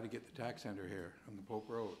on to try to get the tax center here on the Pope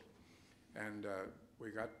Road, and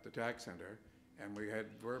we got the tax center, and we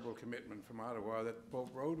had verbal commitment from Ottawa that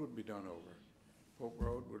Pope Road would be done over. Pope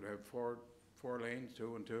Road would have four lanes,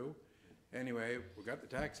 2 and 2. Anyway, we got the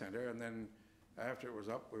tax center, and then after it was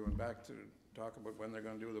up, we went back to talk about when they're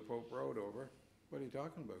gonna do the Pope Road over. What are you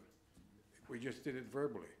talking about? We just did it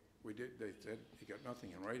verbally. They said, you got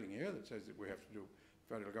nothing in writing here that says that we have to do,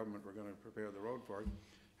 federal government, we're gonna prepare the road for it.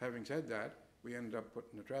 Having said that, we ended up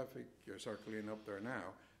putting the traffic circle in up there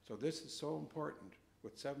now. So this is so important,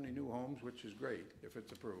 with 70 new homes, which is great if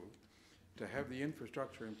it's approved, to have the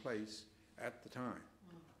infrastructure in place at the time.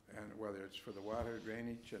 And whether it's for the water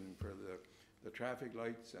drainage and for the traffic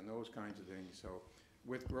lights and those kinds of things. So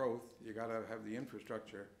with growth, you gotta have the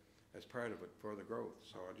infrastructure as part of it for the growth.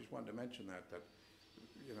 So I just wanted to mention that,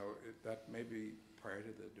 you know, that may be part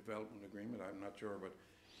of the development agreement, I'm not sure, but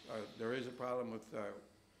there is a problem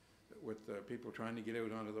with people trying to get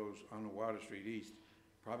out onto Water Street East,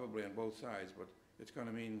 probably on both sides, but it's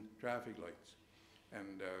gonna mean traffic lights.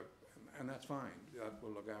 And that's fine, that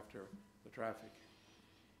will look after the traffic.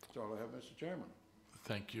 That's all I have, Mr. Chairman.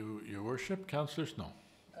 Thank you, your worship. Councillor Snow.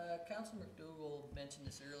 Councilor McDougall mentioned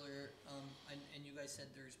this earlier, and you guys said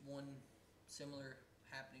there's one similar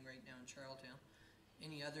happening right now in Charlottetown.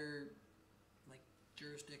 Any other, like,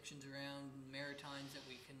 jurisdictions around Maritimes that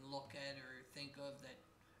we can look at or think of that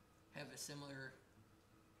have a similar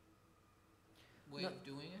way of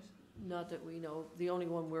doing it? Not that we know. The only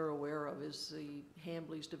one we're aware of is the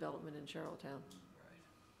Hambley's development in Charlottetown.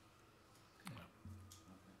 Right.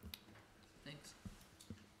 Thanks.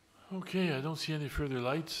 Okay, I don't see any further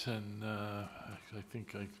lights, and I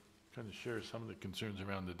think I kind of share some of the concerns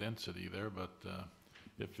around the density there, but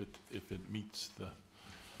if it meets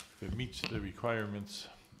the requirements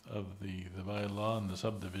of the bylaw and the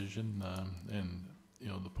subdivision, and you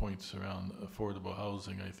know, the points around affordable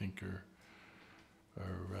housing, I think are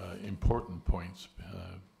important points.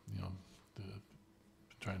 You know,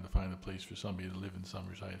 trying to find a place for somebody to live in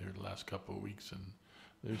Summerside here the last couple of weeks, and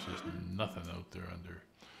there's just nothing out there under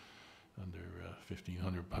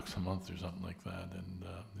 $1,500 a month or something like that, and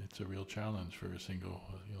it's a real challenge for a single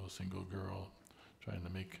girl trying to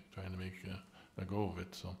make a go of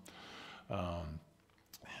it. So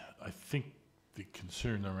I think the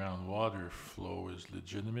concern around water flow is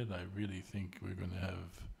legitimate. I really think we're going to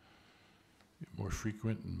have more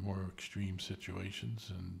frequent and more extreme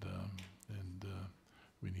situations, and and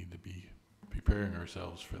we need to be preparing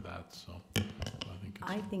ourselves for that, so I think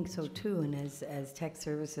it's... I think so too, and as Tech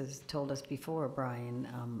Services told us before, Brian,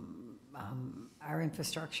 our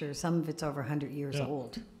infrastructure, some of it's over 100 years Yeah.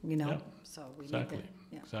 old, you know? Yeah. So we need to, Exactly,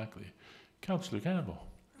 yeah. exactly. Councillor Campbell?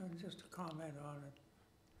 Just to comment on it,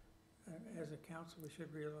 as a council, we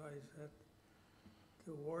should realize that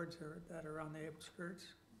the wards that are on the outskirts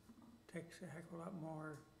takes a heck of a lot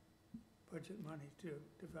more budget money to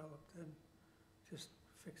develop than just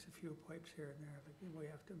fix a few pipes here and there. Like, we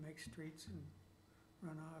have to make streets and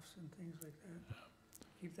runoffs and things like that.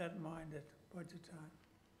 Keep that in mind at budget time.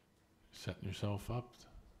 Setting yourself up.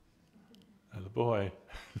 Attaboy.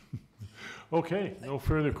 Okay, no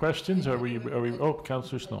further questions? Are we, oh,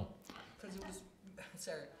 Councillor Snow. Because it was,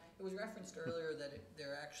 sorry, it was referenced earlier that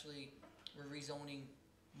they're actually, we're rezoning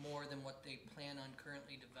more than what they plan on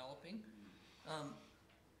currently developing.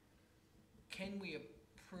 Can we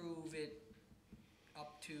approve it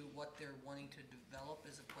up to what they're wanting to develop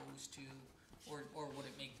as opposed to, or would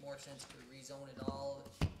it make more sense to rezone it all?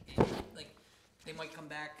 Like, they might come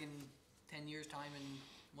back in 10 years' time and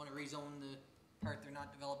want to rezone the part they're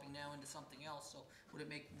not developing now into something else, so would it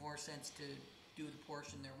make more sense to do the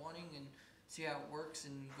portion they're wanting and see how it works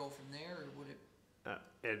and go from there, or would it?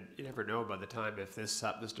 And you never know, by the time if this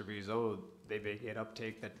happens to rezone, they may get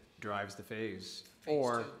uptake that drives the phase.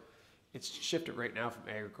 Or two? it's shifted right now from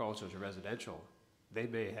agricultural to residential. They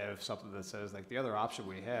may have something that says, like the other option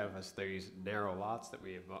we have is these narrow lots that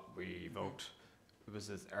we evoked. It was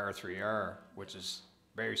this R3R, which is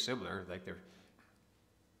very similar, like they're,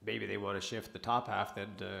 maybe they want to shift the top half then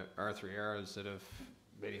to R3R instead of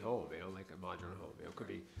mini home, you know, like a modular home. You know, it could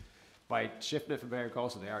be, by shifting it from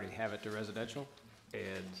agricultural, they already have it to residential,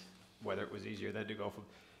 and whether it was easier then to go from,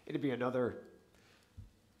 it'd be another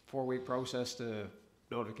 4-week process to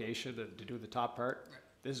notification and to do the top part. Right.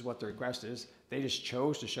 This is what the request is. They just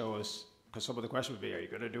chose to show us, because some of the question would be, are you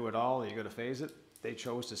going to do it all? Are you going to phase it? They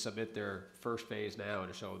chose to submit their first phase now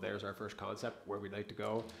to show there's our first concept, where we'd like to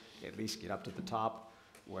go, at least get up to the top,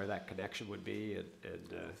 where that connection would be, and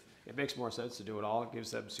it makes more sense to do it all. It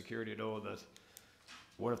gives them security to know that,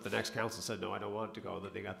 what if the next council said, no, I don't want it to go,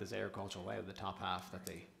 that they got this agricultural land, the top half that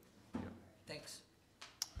they, you know. Thanks.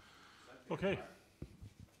 Okay. Is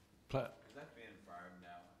that being farmed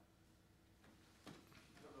now? I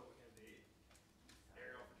don't know, we have the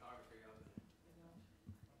aerial photography of it.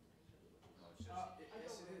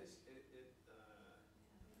 Yes, it is.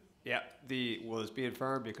 Yeah, it's being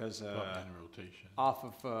farmed because, Not in rotation.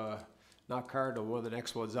 off of, not Cardinal, one of the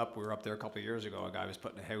next ones up, we were up there a couple of years ago, a guy was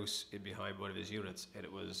putting a house in behind one of his units, and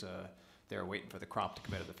it was, they were waiting for the crop to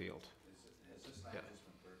come out of the field. Has this land Yeah. just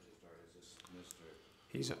been purchased, or is this Mr.?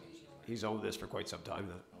 He's owned this for quite some time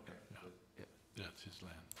now. Okay, good. Yeah, it's his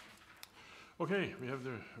land. Okay, we have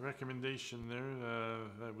the recommendation there,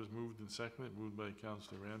 that was moved and seconded, moved by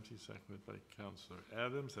Councillor Ramsey, seconded by Councillor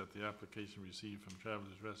Adams, that the application received from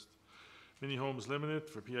Travelers Rest Mini Homes Limited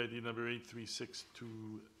for PID number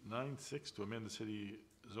 836296 to amend the city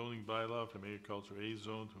zoning bylaw from agriculture A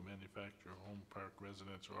zone to a manufactured home park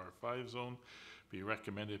residence or R5 zone be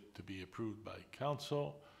recommended to be approved by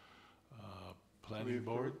council. Planning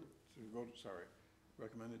board,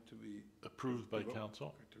 Recommended to be approved by To go.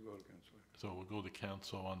 council. to go to council. So we'll go to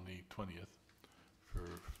council on the 20th for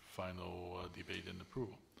final debate and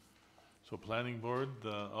approval. So planning board,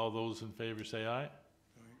 all those in favor say aye.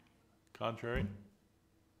 Contrary?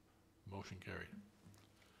 Motion carried.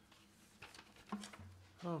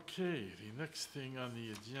 Okay, the next thing on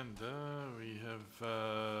the agenda, we have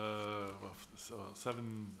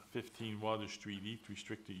 715 Water Street East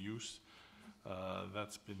restricted use.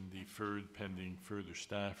 That's been deferred pending further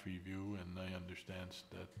staff review, and I understand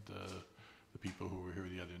that the people who were here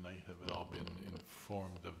the other night have all been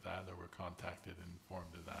informed of that, or were contacted and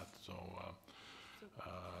informed of that, so.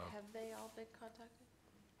 Have they all been contacted?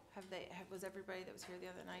 Was everybody that was here the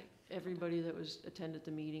other night? Everybody that attended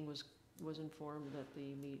the meeting was informed that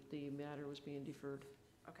the matter was being deferred.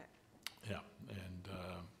 Okay. Yeah, and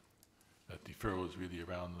that deferral is really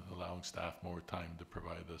around allowing staff more time to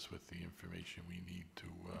provide us with the information we need to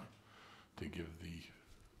give the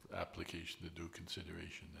application the due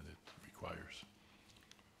consideration that it requires.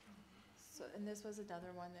 So, and this was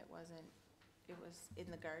another one that wasn't, it was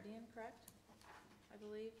in the Guardian, correct? I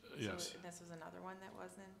believe? Yes. So this was another one that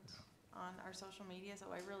wasn't on our social media, so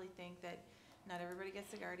I really think that not everybody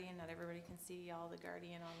gets the Guardian, not everybody can see all the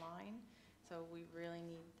Guardian online. So we really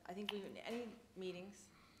need, I think any meetings.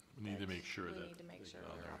 We need to make sure We that need to make sure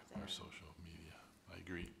on they're up our there. social media. I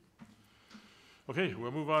agree. Okay,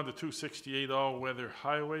 we'll move on to 268 All-Weather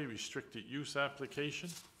Highway Restricted Use Application.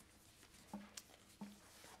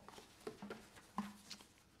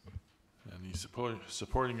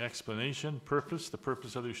 supporting explanation. Purpose. The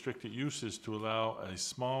purpose of the restricted use is to allow a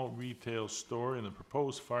small retail store in the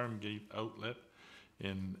proposed farm gate outlet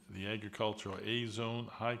in the agricultural A zone.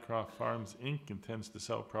 Highcroft Farms, Inc. intends to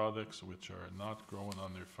sell products which are not grown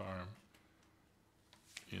on their farm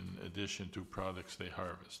in addition to products they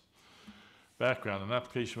harvest. Background. An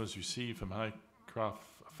application was received from Highcroft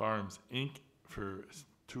Farms, Inc. for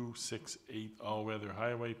 268 All-Weather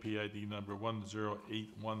Highway, PID number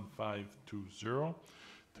 1081520,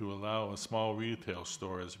 to allow a small retail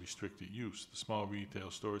store as restricted use. The small retail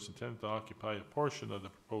store is intended to occupy a portion of the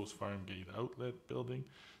proposed farm gate outlet building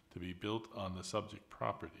to be built on the subject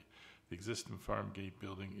property. The existing farm gate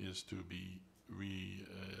building is to be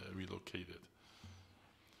relocated.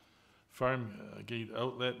 Farm gate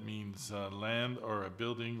outlet means land or a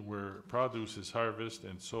building where produce is harvested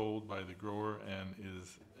and sold by the grower and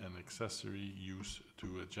is an accessory use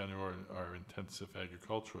to a general or intensive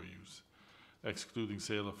agricultural use, excluding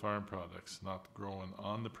sale of farm products not grown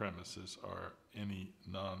on the premises or any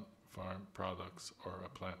non-farm products or a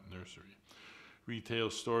plant nursery. Retail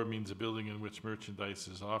store means a building in which merchandise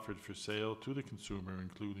is offered for sale to the consumer,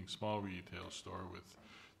 including small retail store with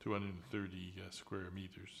 230 square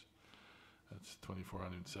meters. That's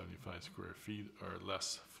 2,475 square feet or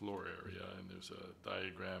less floor area, and there's a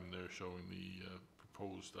diagram there showing the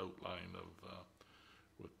proposed outline of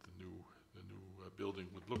what the new building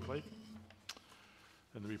would look like.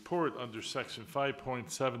 And the report under section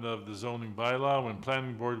 5.7 of the zoning bylaw: when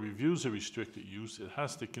planning board reviews a restricted use, it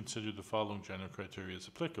has to consider the following general criteria as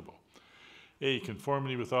applicable. A,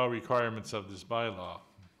 conformity with all requirements of this bylaw.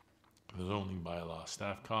 The zoning bylaw.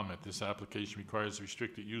 Staff comment: this application requires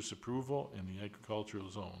restricted use approval in the agricultural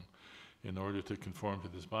zone in order to conform to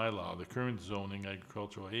this bylaw. The current zoning,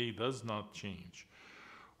 agricultural A, does not change.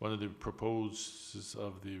 One of the proposals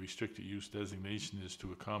of the restricted use designation is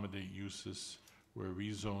to accommodate uses where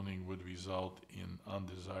rezoning would result in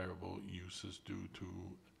undesirable uses due to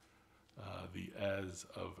the as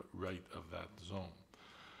of right of that zone.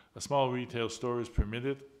 A small retail store is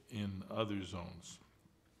permitted in other zones.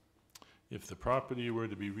 If the property were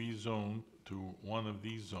to be rezoned to one of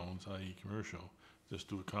these zones, i.e. commercial, just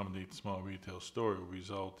to accommodate the small retail store, it will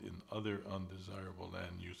result in other undesirable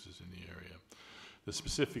land uses in the area. The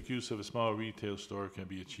specific use of a small retail store can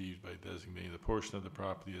be achieved by designating a portion of the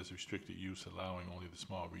property as restricted use, allowing only the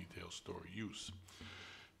small retail store use.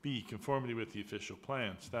 B, conformity with the official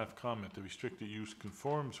plan. Staff comment: the restricted use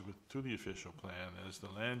conforms to the official plan as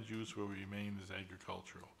the land use will remain as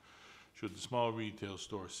agricultural. Should the small retail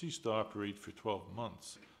store cease to operate for 12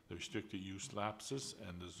 months, the restricted use lapses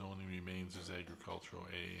and the zoning remains as agricultural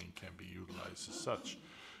A and can be utilized as such.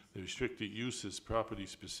 The restricted use is property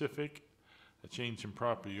specific. A change in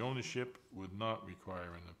property ownership would not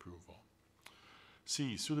require an approval.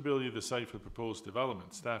 C, suitability of the site for proposed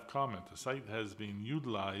development. Staff comment: the site has been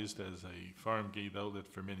utilized as a farm gate outlet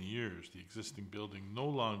for many years. The existing building no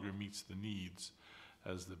longer meets the needs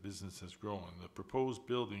as the business has grown. The proposed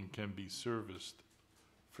building can be serviced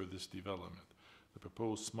for this development. The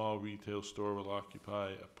proposed small retail store will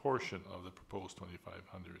occupy a portion of the proposed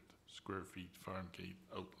 2,500 square feet farm gate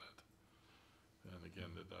outlet. And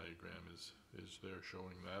again, the diagram is there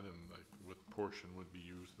showing that, and like what portion would be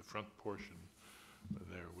used. The front portion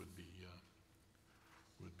there would be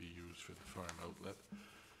used for the farm outlet.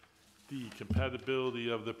 D, compatibility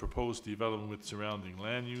of the proposed development with surrounding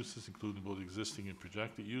land uses, including both existing and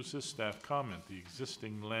projected uses. Staff comment: the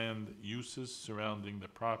existing land uses surrounding the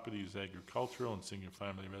property is agricultural and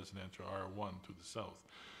single-family residential R1 to the south.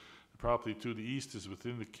 The property to the east is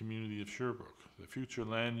within the community of Sherbrooke. The future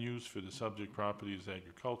land use for the subject property is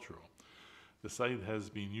agricultural. The site has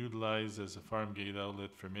been utilized as a farm gate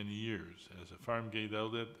outlet for many years, as a farm gate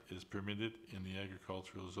outlet is permitted in the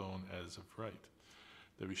agricultural zone as of right.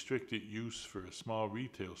 The restricted use for a small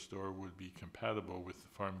retail store would be compatible with the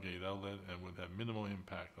farm gate outlet and would have minimal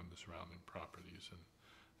impact on the surrounding properties. And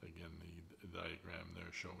again, the diagram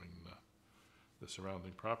there showing the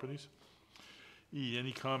surrounding properties. E,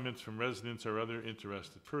 any comments from residents or other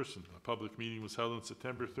interested persons. A public meeting was held on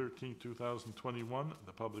September 13, 2021.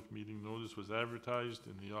 The public meeting notice was advertised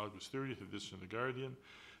in the August 30th edition of the Guardian.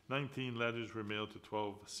 19 letters were mailed to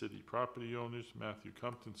 12 city property owners. Matthew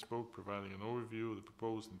Compton spoke, providing an overview of the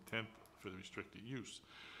proposed intent for the restricted use.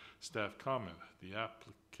 Staff comment: the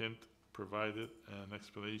applicant provided an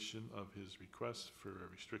explanation of his request for a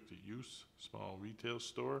restricted use small retail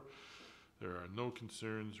store. There are no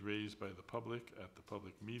concerns raised by the public at the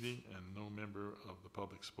public meeting, and no member of the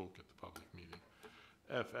public spoke at the public meeting.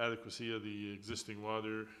 F, adequacy of the existing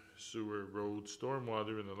water, sewer, road,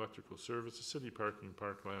 stormwater, and electrical services, city parking,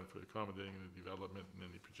 parkland for accommodating the development and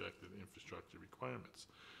any projected infrastructure requirements.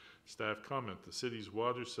 Staff comment, the city's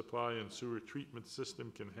water supply and sewer treatment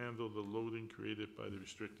system can handle the loading created by the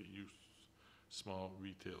restricted use small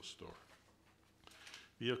retail store.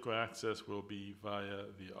 Vehicle access will be via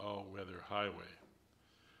the all-weather highway.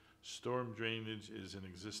 Storm drainage is an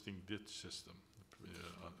existing ditch system,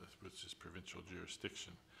 which is provincial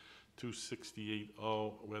jurisdiction. 268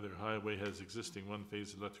 all-weather highway has existing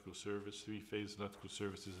one-phase electrical service. Three-phase electrical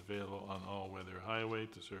service is available on all-weather highway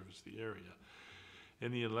to service the area.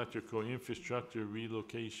 Any electrical infrastructure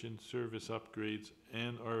relocation, service upgrades,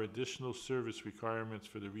 and/or additional service requirements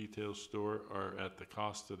for the retail store are at the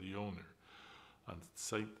cost of the owner.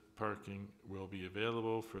 On-site parking will be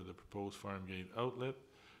available for the proposed farm gate outlet.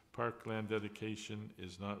 Parkland dedication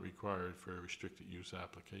is not required for a restricted use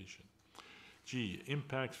application. G,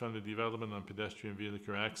 impacts from the development on pedestrian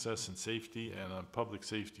vehicle access and safety and on public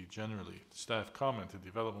safety generally. Staff comment, the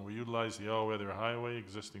development will utilize the all-weather highway,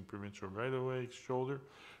 existing provincial right-of-way shoulder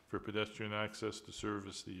for pedestrian access to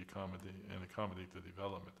service the accommodate the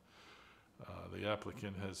development. The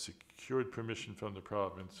applicant has secured permission from the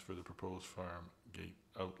province for the proposed farm gate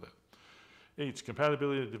outlet. H,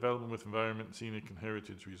 compatibility of development with environment, scenic, and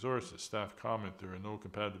heritage resources. Staff comment, there are no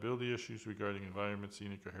compatibility issues regarding environment,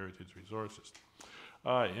 scenic, or heritage resources.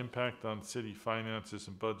 I, impact on city finances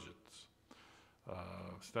and budgets.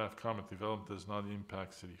 Staff comment, development does not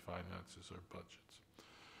impact city finances or budgets.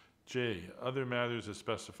 J, other matters as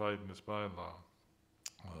specified in this bylaw.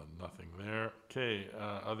 Nothing there. K,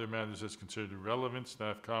 other matters as considered relevant.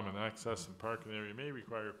 Staff comment, access and parking area may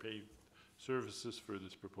require paid services for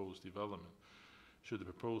this proposed development. Should the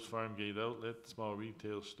proposed farm gate outlet, small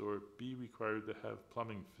retail store be required to have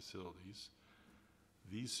plumbing facilities,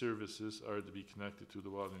 these services are to be connected to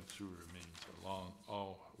the water and sewer mains along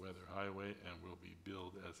all-weather highway and will be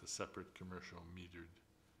billed as a separate commercial metered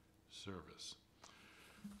service.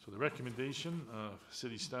 So the recommendation,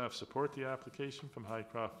 city staff support the application from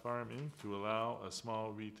Highcroft Farm Inc. to allow a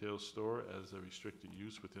small retail store as a restricted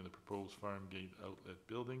use within the proposed farm gate outlet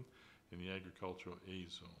building in the agricultural A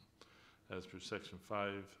zone. As per section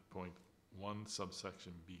 5.1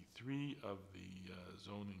 subsection B3 of the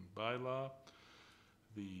zoning bylaw,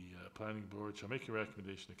 the planning board shall make a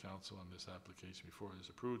recommendation to council on this application before it is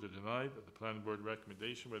approved or denied. The planning board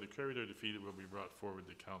recommendation, whether carried or defeated, will be brought forward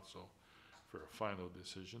to council for a final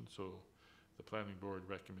decision. So the planning board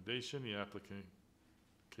recommendation, the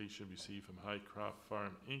application received from Highcroft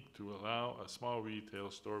Farm Inc. to allow a small retail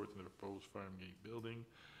store within the proposed farm gate building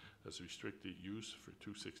as restricted use for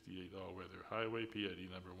 268 all-weather highway,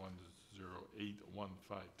 PID number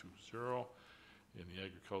 1081520 in the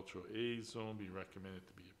agricultural A zone be recommended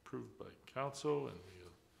to be approved by council, and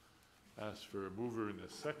we'll ask for a mover and a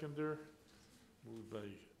seconder. Moved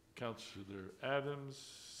by Councillor Adams,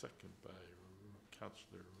 second by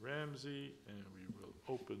Councillor Ramsey, and we will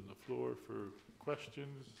open the floor for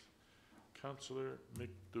questions. Councillor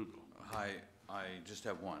McDougall. Hi, I just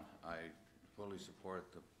have one. I fully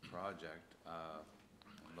support the project,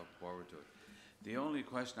 look forward to it. The only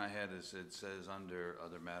question I had is, it says under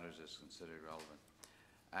other matters as considered relevant,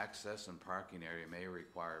 access and parking area may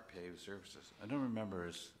require paved surfaces. I don't remember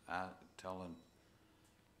us telling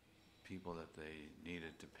people that they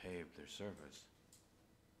needed to pave their surface.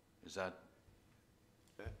 Is that?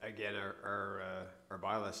 Again, our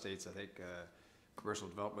bylaw states, I think, commercial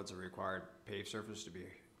developments are required paved surface to be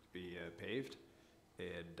paved,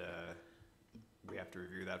 and we have to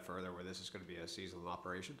review that further, where this is going to be a seasonal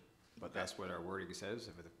operation, but that's what our wording says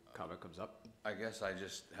if the comment comes up. I guess I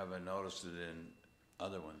just haven't noticed it in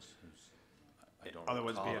other ones. I don't Other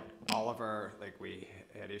ones recall being it. all of our, like we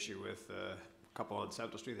had issue with a couple on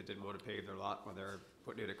Central Street that didn't want to pave their lot when they're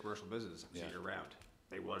putting in a commercial business Yeah. year round.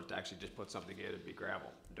 They wanted to actually just put something in and be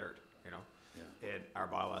gravel, dirt, you know? Yeah. And our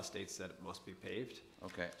bylaw states that it must be paved.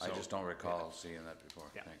 Okay, I So, just don't recall seeing that before.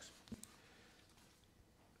 Yeah. Thanks.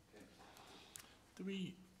 Do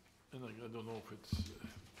we, and I don't know if it's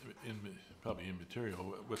probably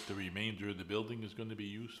immaterial, what the remainder of the building is going to be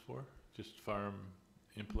used for? Just farm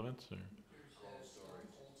implements or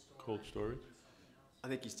cold storage? I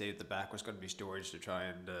think he stated the back was going to be storage to try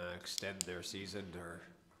and extend their season or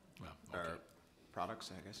Well, our okay.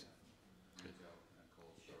 products, I guess.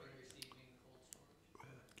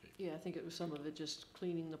 Yeah, I think it was some of it just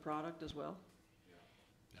cleaning the product as well.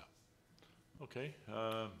 Okay,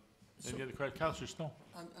 any other questions? Councillor Snow?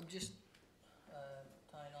 I'm just,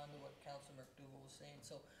 tying on to what Councilor McDougall was saying,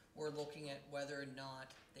 so we're looking at whether or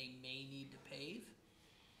not they may need to pave?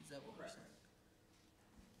 Is that what we're saying?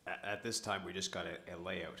 At this time, we just got a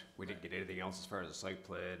layout. We didn't get anything else as far as a site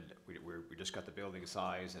plan. We just got the building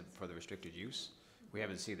size and for the restricted use. We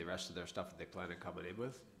haven't seen the rest of their stuff that they plan on coming in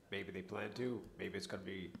with. Maybe they plan to, maybe it's gonna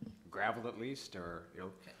be gravel at least, or, you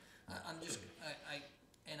know. Okay, I'm just,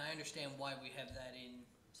 and I understand why we have that in,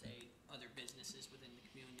 say, other businesses within the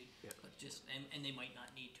community. Yeah. But just, and they might not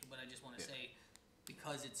need to, but I just wanna say,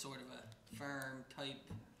 because it's sort of a farm type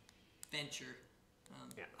venture,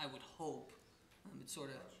 Yeah. I would hope, it sort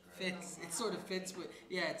of fits with,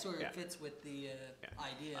 Yeah. fits with the,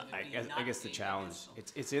 idea of I it being guess, not I guess the being challenge, used,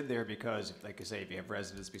 so- it's in there because, like I say, if you have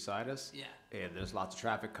residents beside us, Yeah, and there's lots of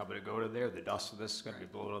traffic coming and going in there, the dust of this is gonna be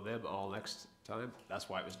blowing on them all next time. That's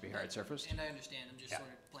why it was to be hard surfaced. and I understand, I'm just Yeah. sort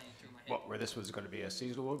of playing through my head. Well, where this one's gonna be a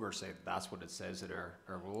seasonal one, we're saying that's what it says in our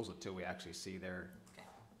rules until we actually see their,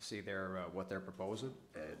 Okay. what they're proposing,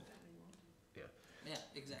 and, yeah. Yeah,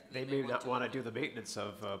 exactly. They may may not to- wanna do the maintenance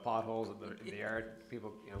of potholes in the yard,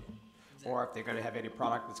 people, you know, or if they're gonna have any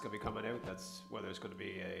product that's gonna be coming out, that's whether it's gonna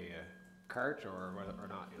be a cart or whether, or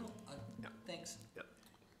not, you know. Yeah. Thanks.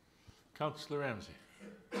 Councillor Ramsey.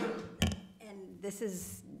 And this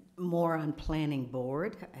is more on planning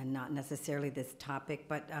board and not necessarily this topic,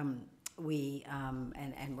 but we,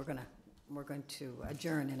 and we're going to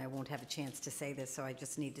adjourn, and I won't have a chance to say this, so I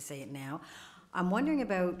just need to say it now. I'm wondering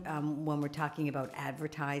about when we're talking about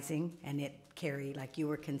advertising, and it, Carrie, like you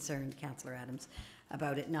were concerned, Councillor Adams,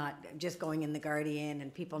 about it not just going in the Guardian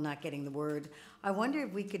and people not getting the word. I wonder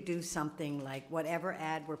if we could do something like whatever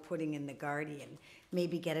ad we're putting in the Guardian,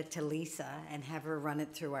 maybe get it to Lisa and have her run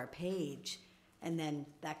it through our page. And then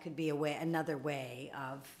that could be another way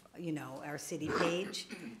of, you know, our city page.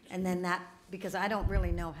 And then that, because I don't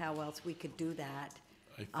really know how else we could do that.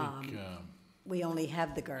 I think, We only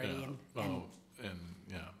have the yeah, Guardian oh, and,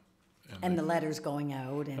 yeah. and the I- letters going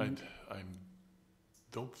out and, I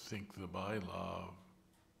don't think the bylaw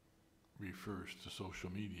refers to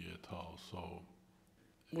social media at all, so.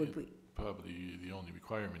 would it- we, Probably the only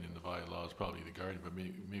requirement in the bylaw is probably the Guardian, but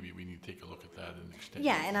maybe we need to take a look at that and extend.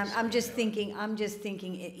 yeah, it. and I'm just thinking,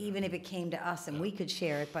 even if it came to us and we could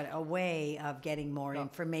share it, but a way of getting more Yeah.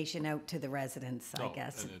 information out to the residents, I No,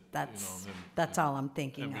 guess. and it, you That's, know, that's all I'm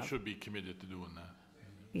thinking And we of. should be committed to doing that.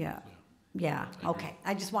 Yeah, yeah, okay.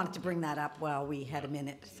 I just wanted to bring that up while we had a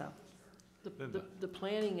minute, so. The the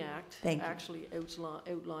Planning Act Thank you. actually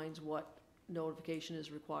outlines what notification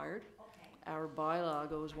is required. Our bylaw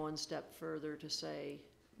goes one step further to say,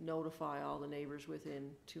 notify all the neighbors within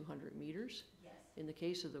 200 meters. In the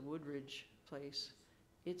case of the Woodridge place,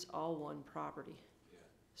 it's all one property.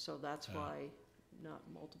 So that's Yeah. why not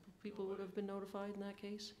multiple people would have been notified in that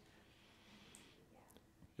case.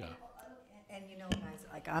 Yeah, And you know, guys,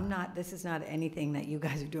 like, this is not anything that you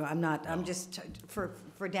guys are doing, I'm just,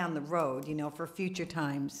 for down the road, you know, for future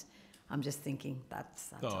times, I'm just thinking,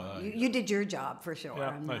 that's No, all. I- You did your job, for sure. yeah,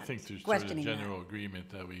 I'm I not think there's sort of a questioning that. general agreement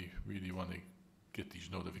that we really want to get these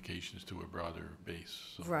notifications to a broader base.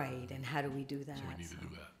 So- Right, and how do we do that? So we need to So, do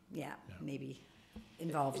that. Yeah, Yeah. maybe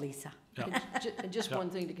involve Lisa. Yeah, And just Yeah. one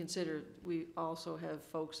thing to consider, we also have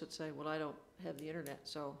folks that say, well, I don't have the internet,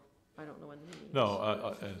 so I don't know anything.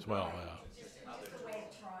 no, as well, yeah.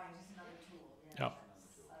 Yeah.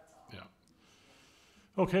 Yeah.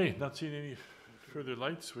 Okay, not seeing any further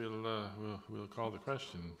lights, we'll call the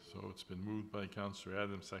question. So it's been moved by Councillor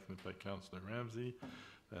Adams, seconded by Councillor Ramsey,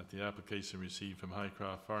 that the application received from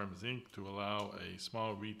Highcroft Farms Inc. to allow a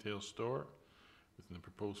small retail store within the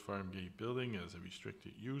proposed farm gate building as a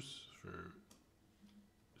restricted use for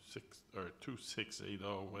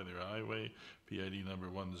 2680 Weather Highway, PID number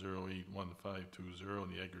 1081520 in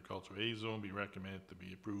the agricultural A zone be recommended to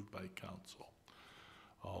be approved by council.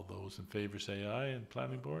 All those in favor say aye, and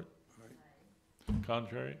planning board?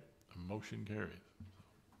 Contrary, motion carried.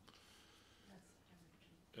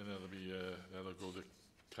 And that'll go to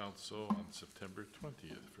council on September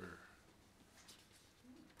 20th for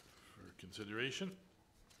consideration.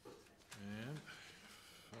 And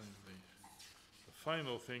finally, the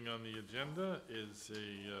final thing on the agenda is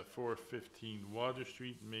a 415 Water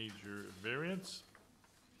Street major variance.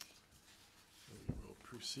 So we will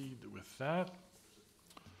proceed with that.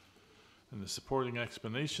 And the supporting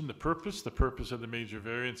explanation, the purpose of the major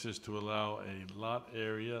variance is to allow a lot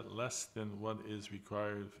area less than what is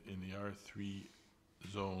required in the R3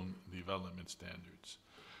 zone development standards.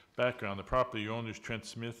 Background, the property owners Trent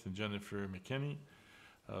Smith and Jennifer McKinney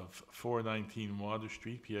of 419 Water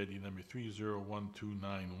Street, PID number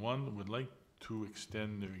 301291, would like to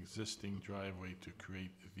extend their existing driveway to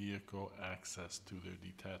create vehicle access to their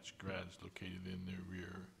detached garage located in their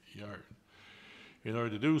rear yard. In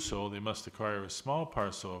order to do so, they must acquire a small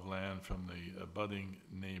parcel of land from the abutting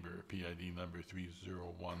neighbor, PID number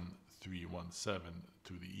 301317,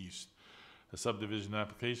 to the east. A subdivision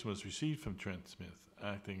application was received from Trent Smith,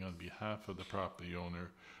 acting on behalf of the property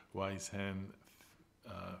owner, Weishan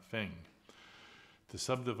Feng, to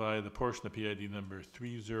subdivide the portion of PID number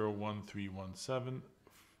 301317,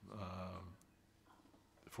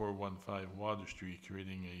 415 Water Street,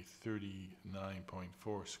 creating a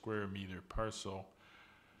 39.4 square meter parcel,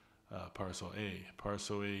 parcel A.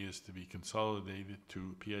 Parcel A is to be consolidated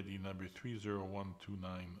to PID number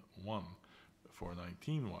 301291,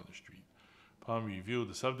 419 Water Street. Upon review of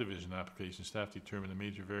the subdivision application, staff determined a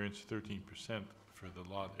major variance of 13% for the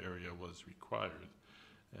lot area was required.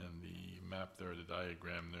 And the map there, the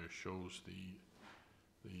diagram there, shows the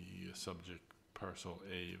subject parcel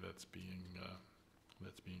A that's being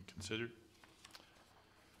considered.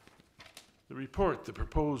 The report, the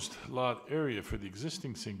proposed lot area for the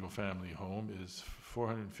existing single-family home is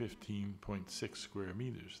 415.6 square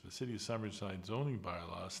meters. The City of Summerside zoning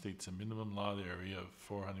bylaw states a minimum lot area of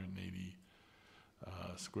 480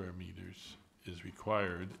 square meters is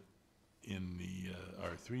required in the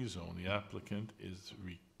R3 zone. The applicant is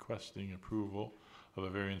requesting approval of a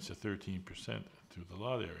variance of 13% to the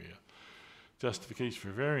lot area. Justification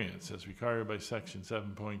for variance, as required by section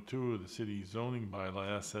 7.2 of the city zoning bylaw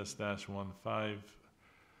SS-15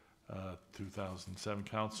 2007,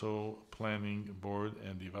 council, planning board,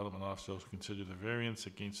 and development officers consider the variance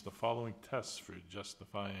against the following tests for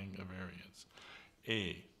justifying a variance.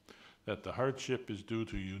 A, that the hardship is due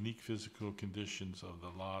to unique physical conditions of the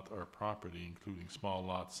lot or property, including small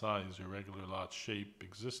lot size, irregular lot shape,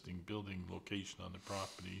 existing building location on the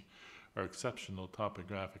property, or exceptional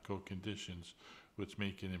topographical conditions which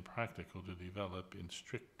make it impractical to develop in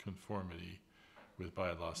strict conformity with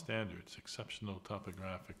bylaw standards. Exceptional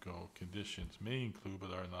topographical conditions may include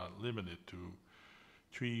but are not limited to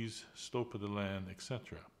trees, slope of the land,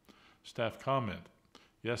 etc. Staff comment: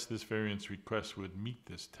 yes, this variance request would meet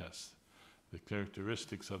this test. The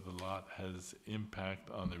characteristics of the lot has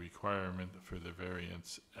impact on the requirement for the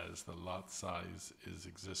variance as the lot size is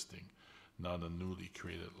existing, not a newly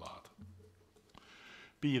created lot.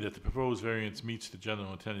 B, that the proposed variance meets the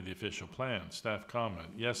general intent of the official plan. Staff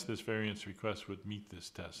comment: yes, this variance request would meet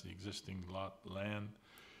this test. The existing lot land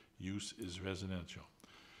use is residential.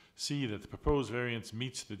 C, that the proposed variance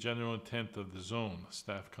meets the general intent of the zone.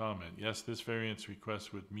 Staff comment: yes, this variance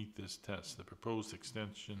request would meet this test. The proposed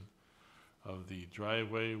extension of the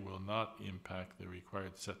driveway will not impact the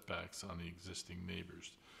required setbacks on the existing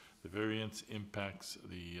neighbors. The variance impacts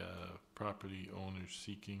the property owners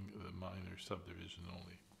seeking the minor subdivision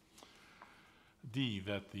only. D,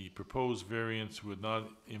 that the proposed variance would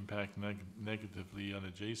not impact negatively on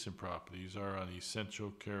adjacent properties or on the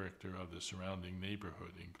essential character of the surrounding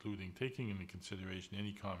neighborhood, including taking into consideration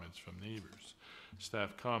any comments from neighbors.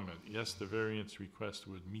 Staff comment: yes, the variance request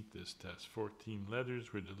would meet this test. 14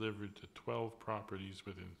 letters were delivered to 12 properties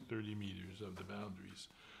within 30 meters of the boundaries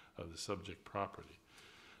of the subject property.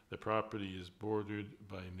 The property is bordered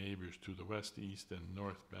by neighbors to the west, east, and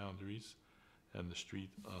north boundaries, and the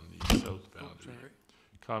street on the south boundary.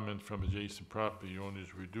 Comment from adjacent property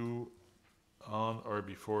owners were due on or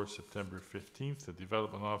before September 15th. The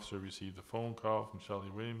development officer received a phone call from Shelley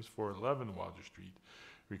Williams, 411 Water Street,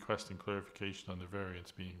 requesting clarification on the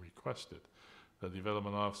variance being requested. The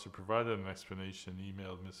development officer provided an explanation and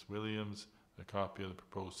emailed Ms. Williams a copy of the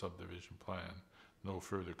proposed subdivision plan. No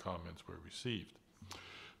further comments were received.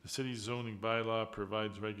 The city's zoning bylaw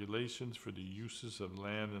provides regulations for the uses of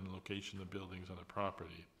land and location of buildings on a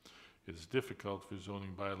property. It is difficult for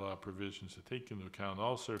zoning bylaw provisions to take into account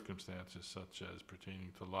all circumstances such as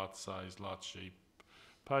pertaining to lot size, lot shape,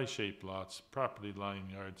 pie-shaped lots, property line,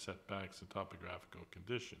 yard setbacks, and topographical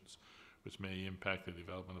conditions, which may impact the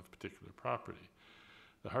development of a particular property.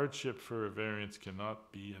 The hardship for a variance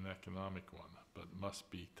cannot be an economic one, but must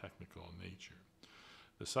be technical in nature.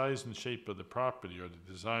 The size and shape of the property or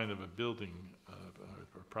the design of a building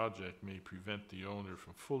or project may prevent the owner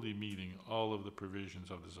from fully meeting all of the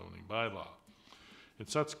provisions of the zoning bylaw. In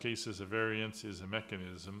such cases, a variance is a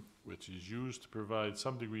mechanism which is used to provide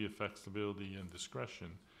some degree of flexibility and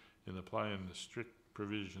discretion in applying the strict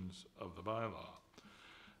provisions of the bylaw.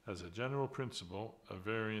 As a general principle, a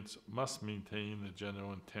variance must maintain the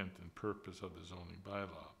general intent and purpose of the zoning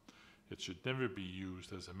bylaw. It should never be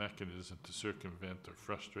used as a mechanism to circumvent or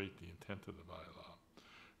frustrate the intent of the bylaw.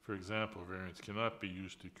 For example, variance cannot be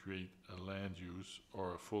used to create a land use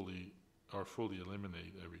or fully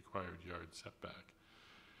eliminate a required yard setback.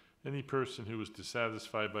 Any person who is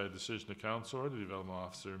dissatisfied by a decision of council or the development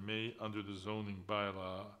officer may, under the zoning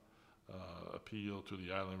bylaw, appeal to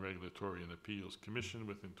the Island Regulatory and Appeals Commission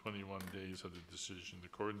within 21 days of the decision in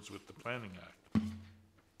accordance with the Planning Act.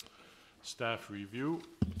 Staff review.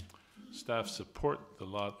 Staff support the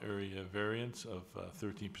lot area variance of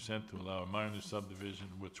 13% to allow a minor subdivision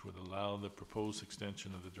which would allow the proposed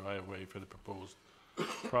extension of the driveway for the proposed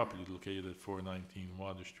property located at 419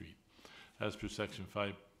 Water Street. As per section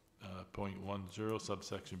 5.10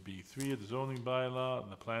 subsection B3 of the zoning bylaw,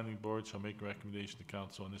 the planning board shall make a recommendation to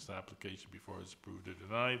council on this application before it's approved or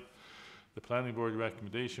denied. The planning board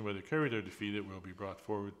recommendation, whether carried or defeated, will be brought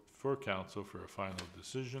forward for council for a final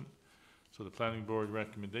decision. So the planning board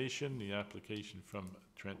recommendation, the application from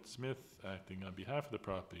Trent Smith, acting on behalf of the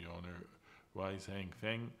property owner, Wai Zhang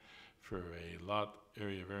Feng, for a lot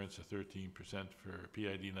area variance of 13% for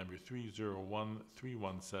PID number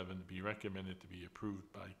 301317, be recommended to be approved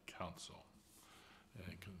by council.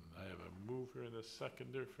 And can I have a mover and a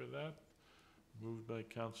seconder for that? Moved by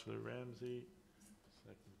Councillor Ramsey,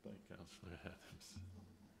 seconded by Councillor Adams.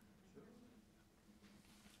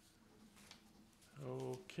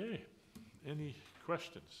 Okay. Any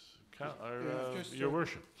questions? Your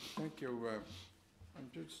worship. Thank you. I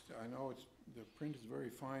know the print is very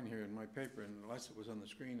fine here in my paper, unless it was on the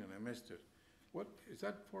screen and I missed it. What, is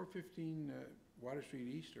that 415 Water Street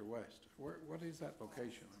East or West? What is that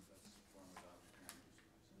location?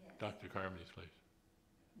 Dr. Carmony's place.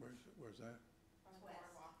 Where's that?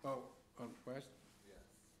 Oh, on West? Yes.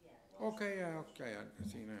 Okay, yeah, okay, I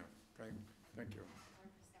see now. Okay, thank you.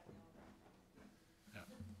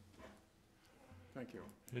 Thank you.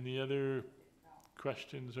 Any other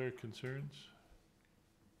questions or concerns?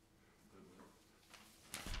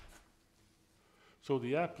 So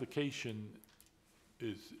the application,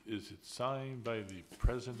 is it signed by the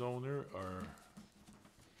present owner or?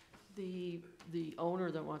 The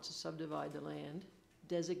owner that wants to subdivide the land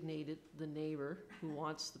designated the neighbor who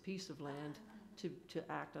wants the piece of land to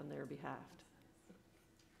act on their behalf.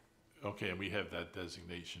 Okay, and we have that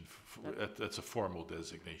designation. That's a formal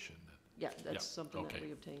designation then. Yeah, that's something that okay.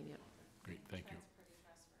 we obtain, yeah. Great, thank you.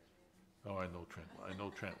 Oh, I know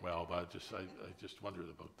Trent well, but I just wondered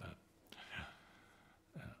about that.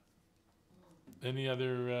 Any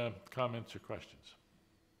other comments or questions?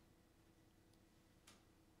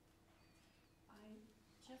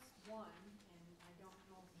 Just one, and I don't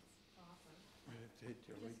know if it's proper. Hit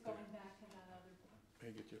you right Just there. going back to that other,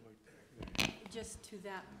 Hey, get you right there. just to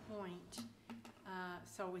that point,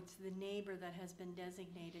 so it's the neighbor that has been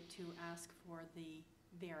designated to ask for the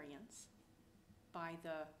variance by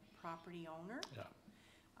the property owner. Yeah.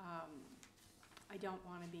 I don't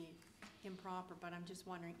want to be improper, but I'm just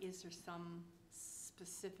wondering, is there some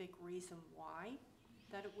specific reason why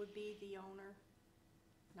that it would be the owner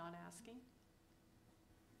not asking?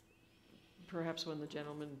 Perhaps when the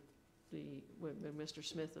gentleman, when Mr.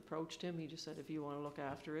 Smith approached him, he just said, if you want to look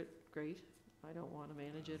after it, great. I don't want to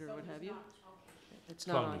manage it or what have you. It's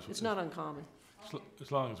not uncommon.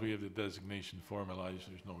 As long as we have the designation formalized,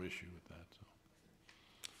 there's no issue with that,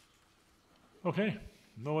 so. Okay,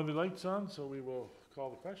 no other lights on, so we will call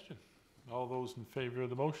the question. All those in favor of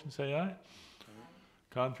the motion, say aye.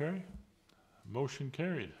 Contrary? Motion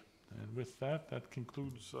carried. And with that, that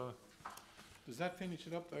concludes, Does that finish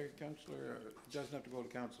it up, Councillor? It doesn't have to go to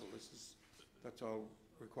council. That's all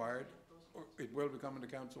required? Or it will be coming to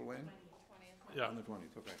council when? yeah, On the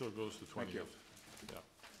 20th, okay. still goes to 20th. Thank you. Yeah.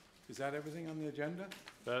 Is that everything on the agenda?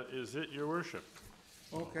 That is it, your worship.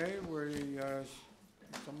 Okay,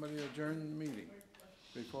 somebody adjourn the meeting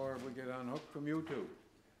before we get unhooked from you two.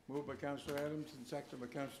 Moved by Councillor Adams and seconded by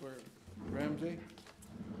Councillor Ramsey.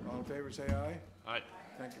 All in favor, say aye. Aye.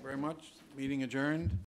 Thank you very much. Meeting adjourned.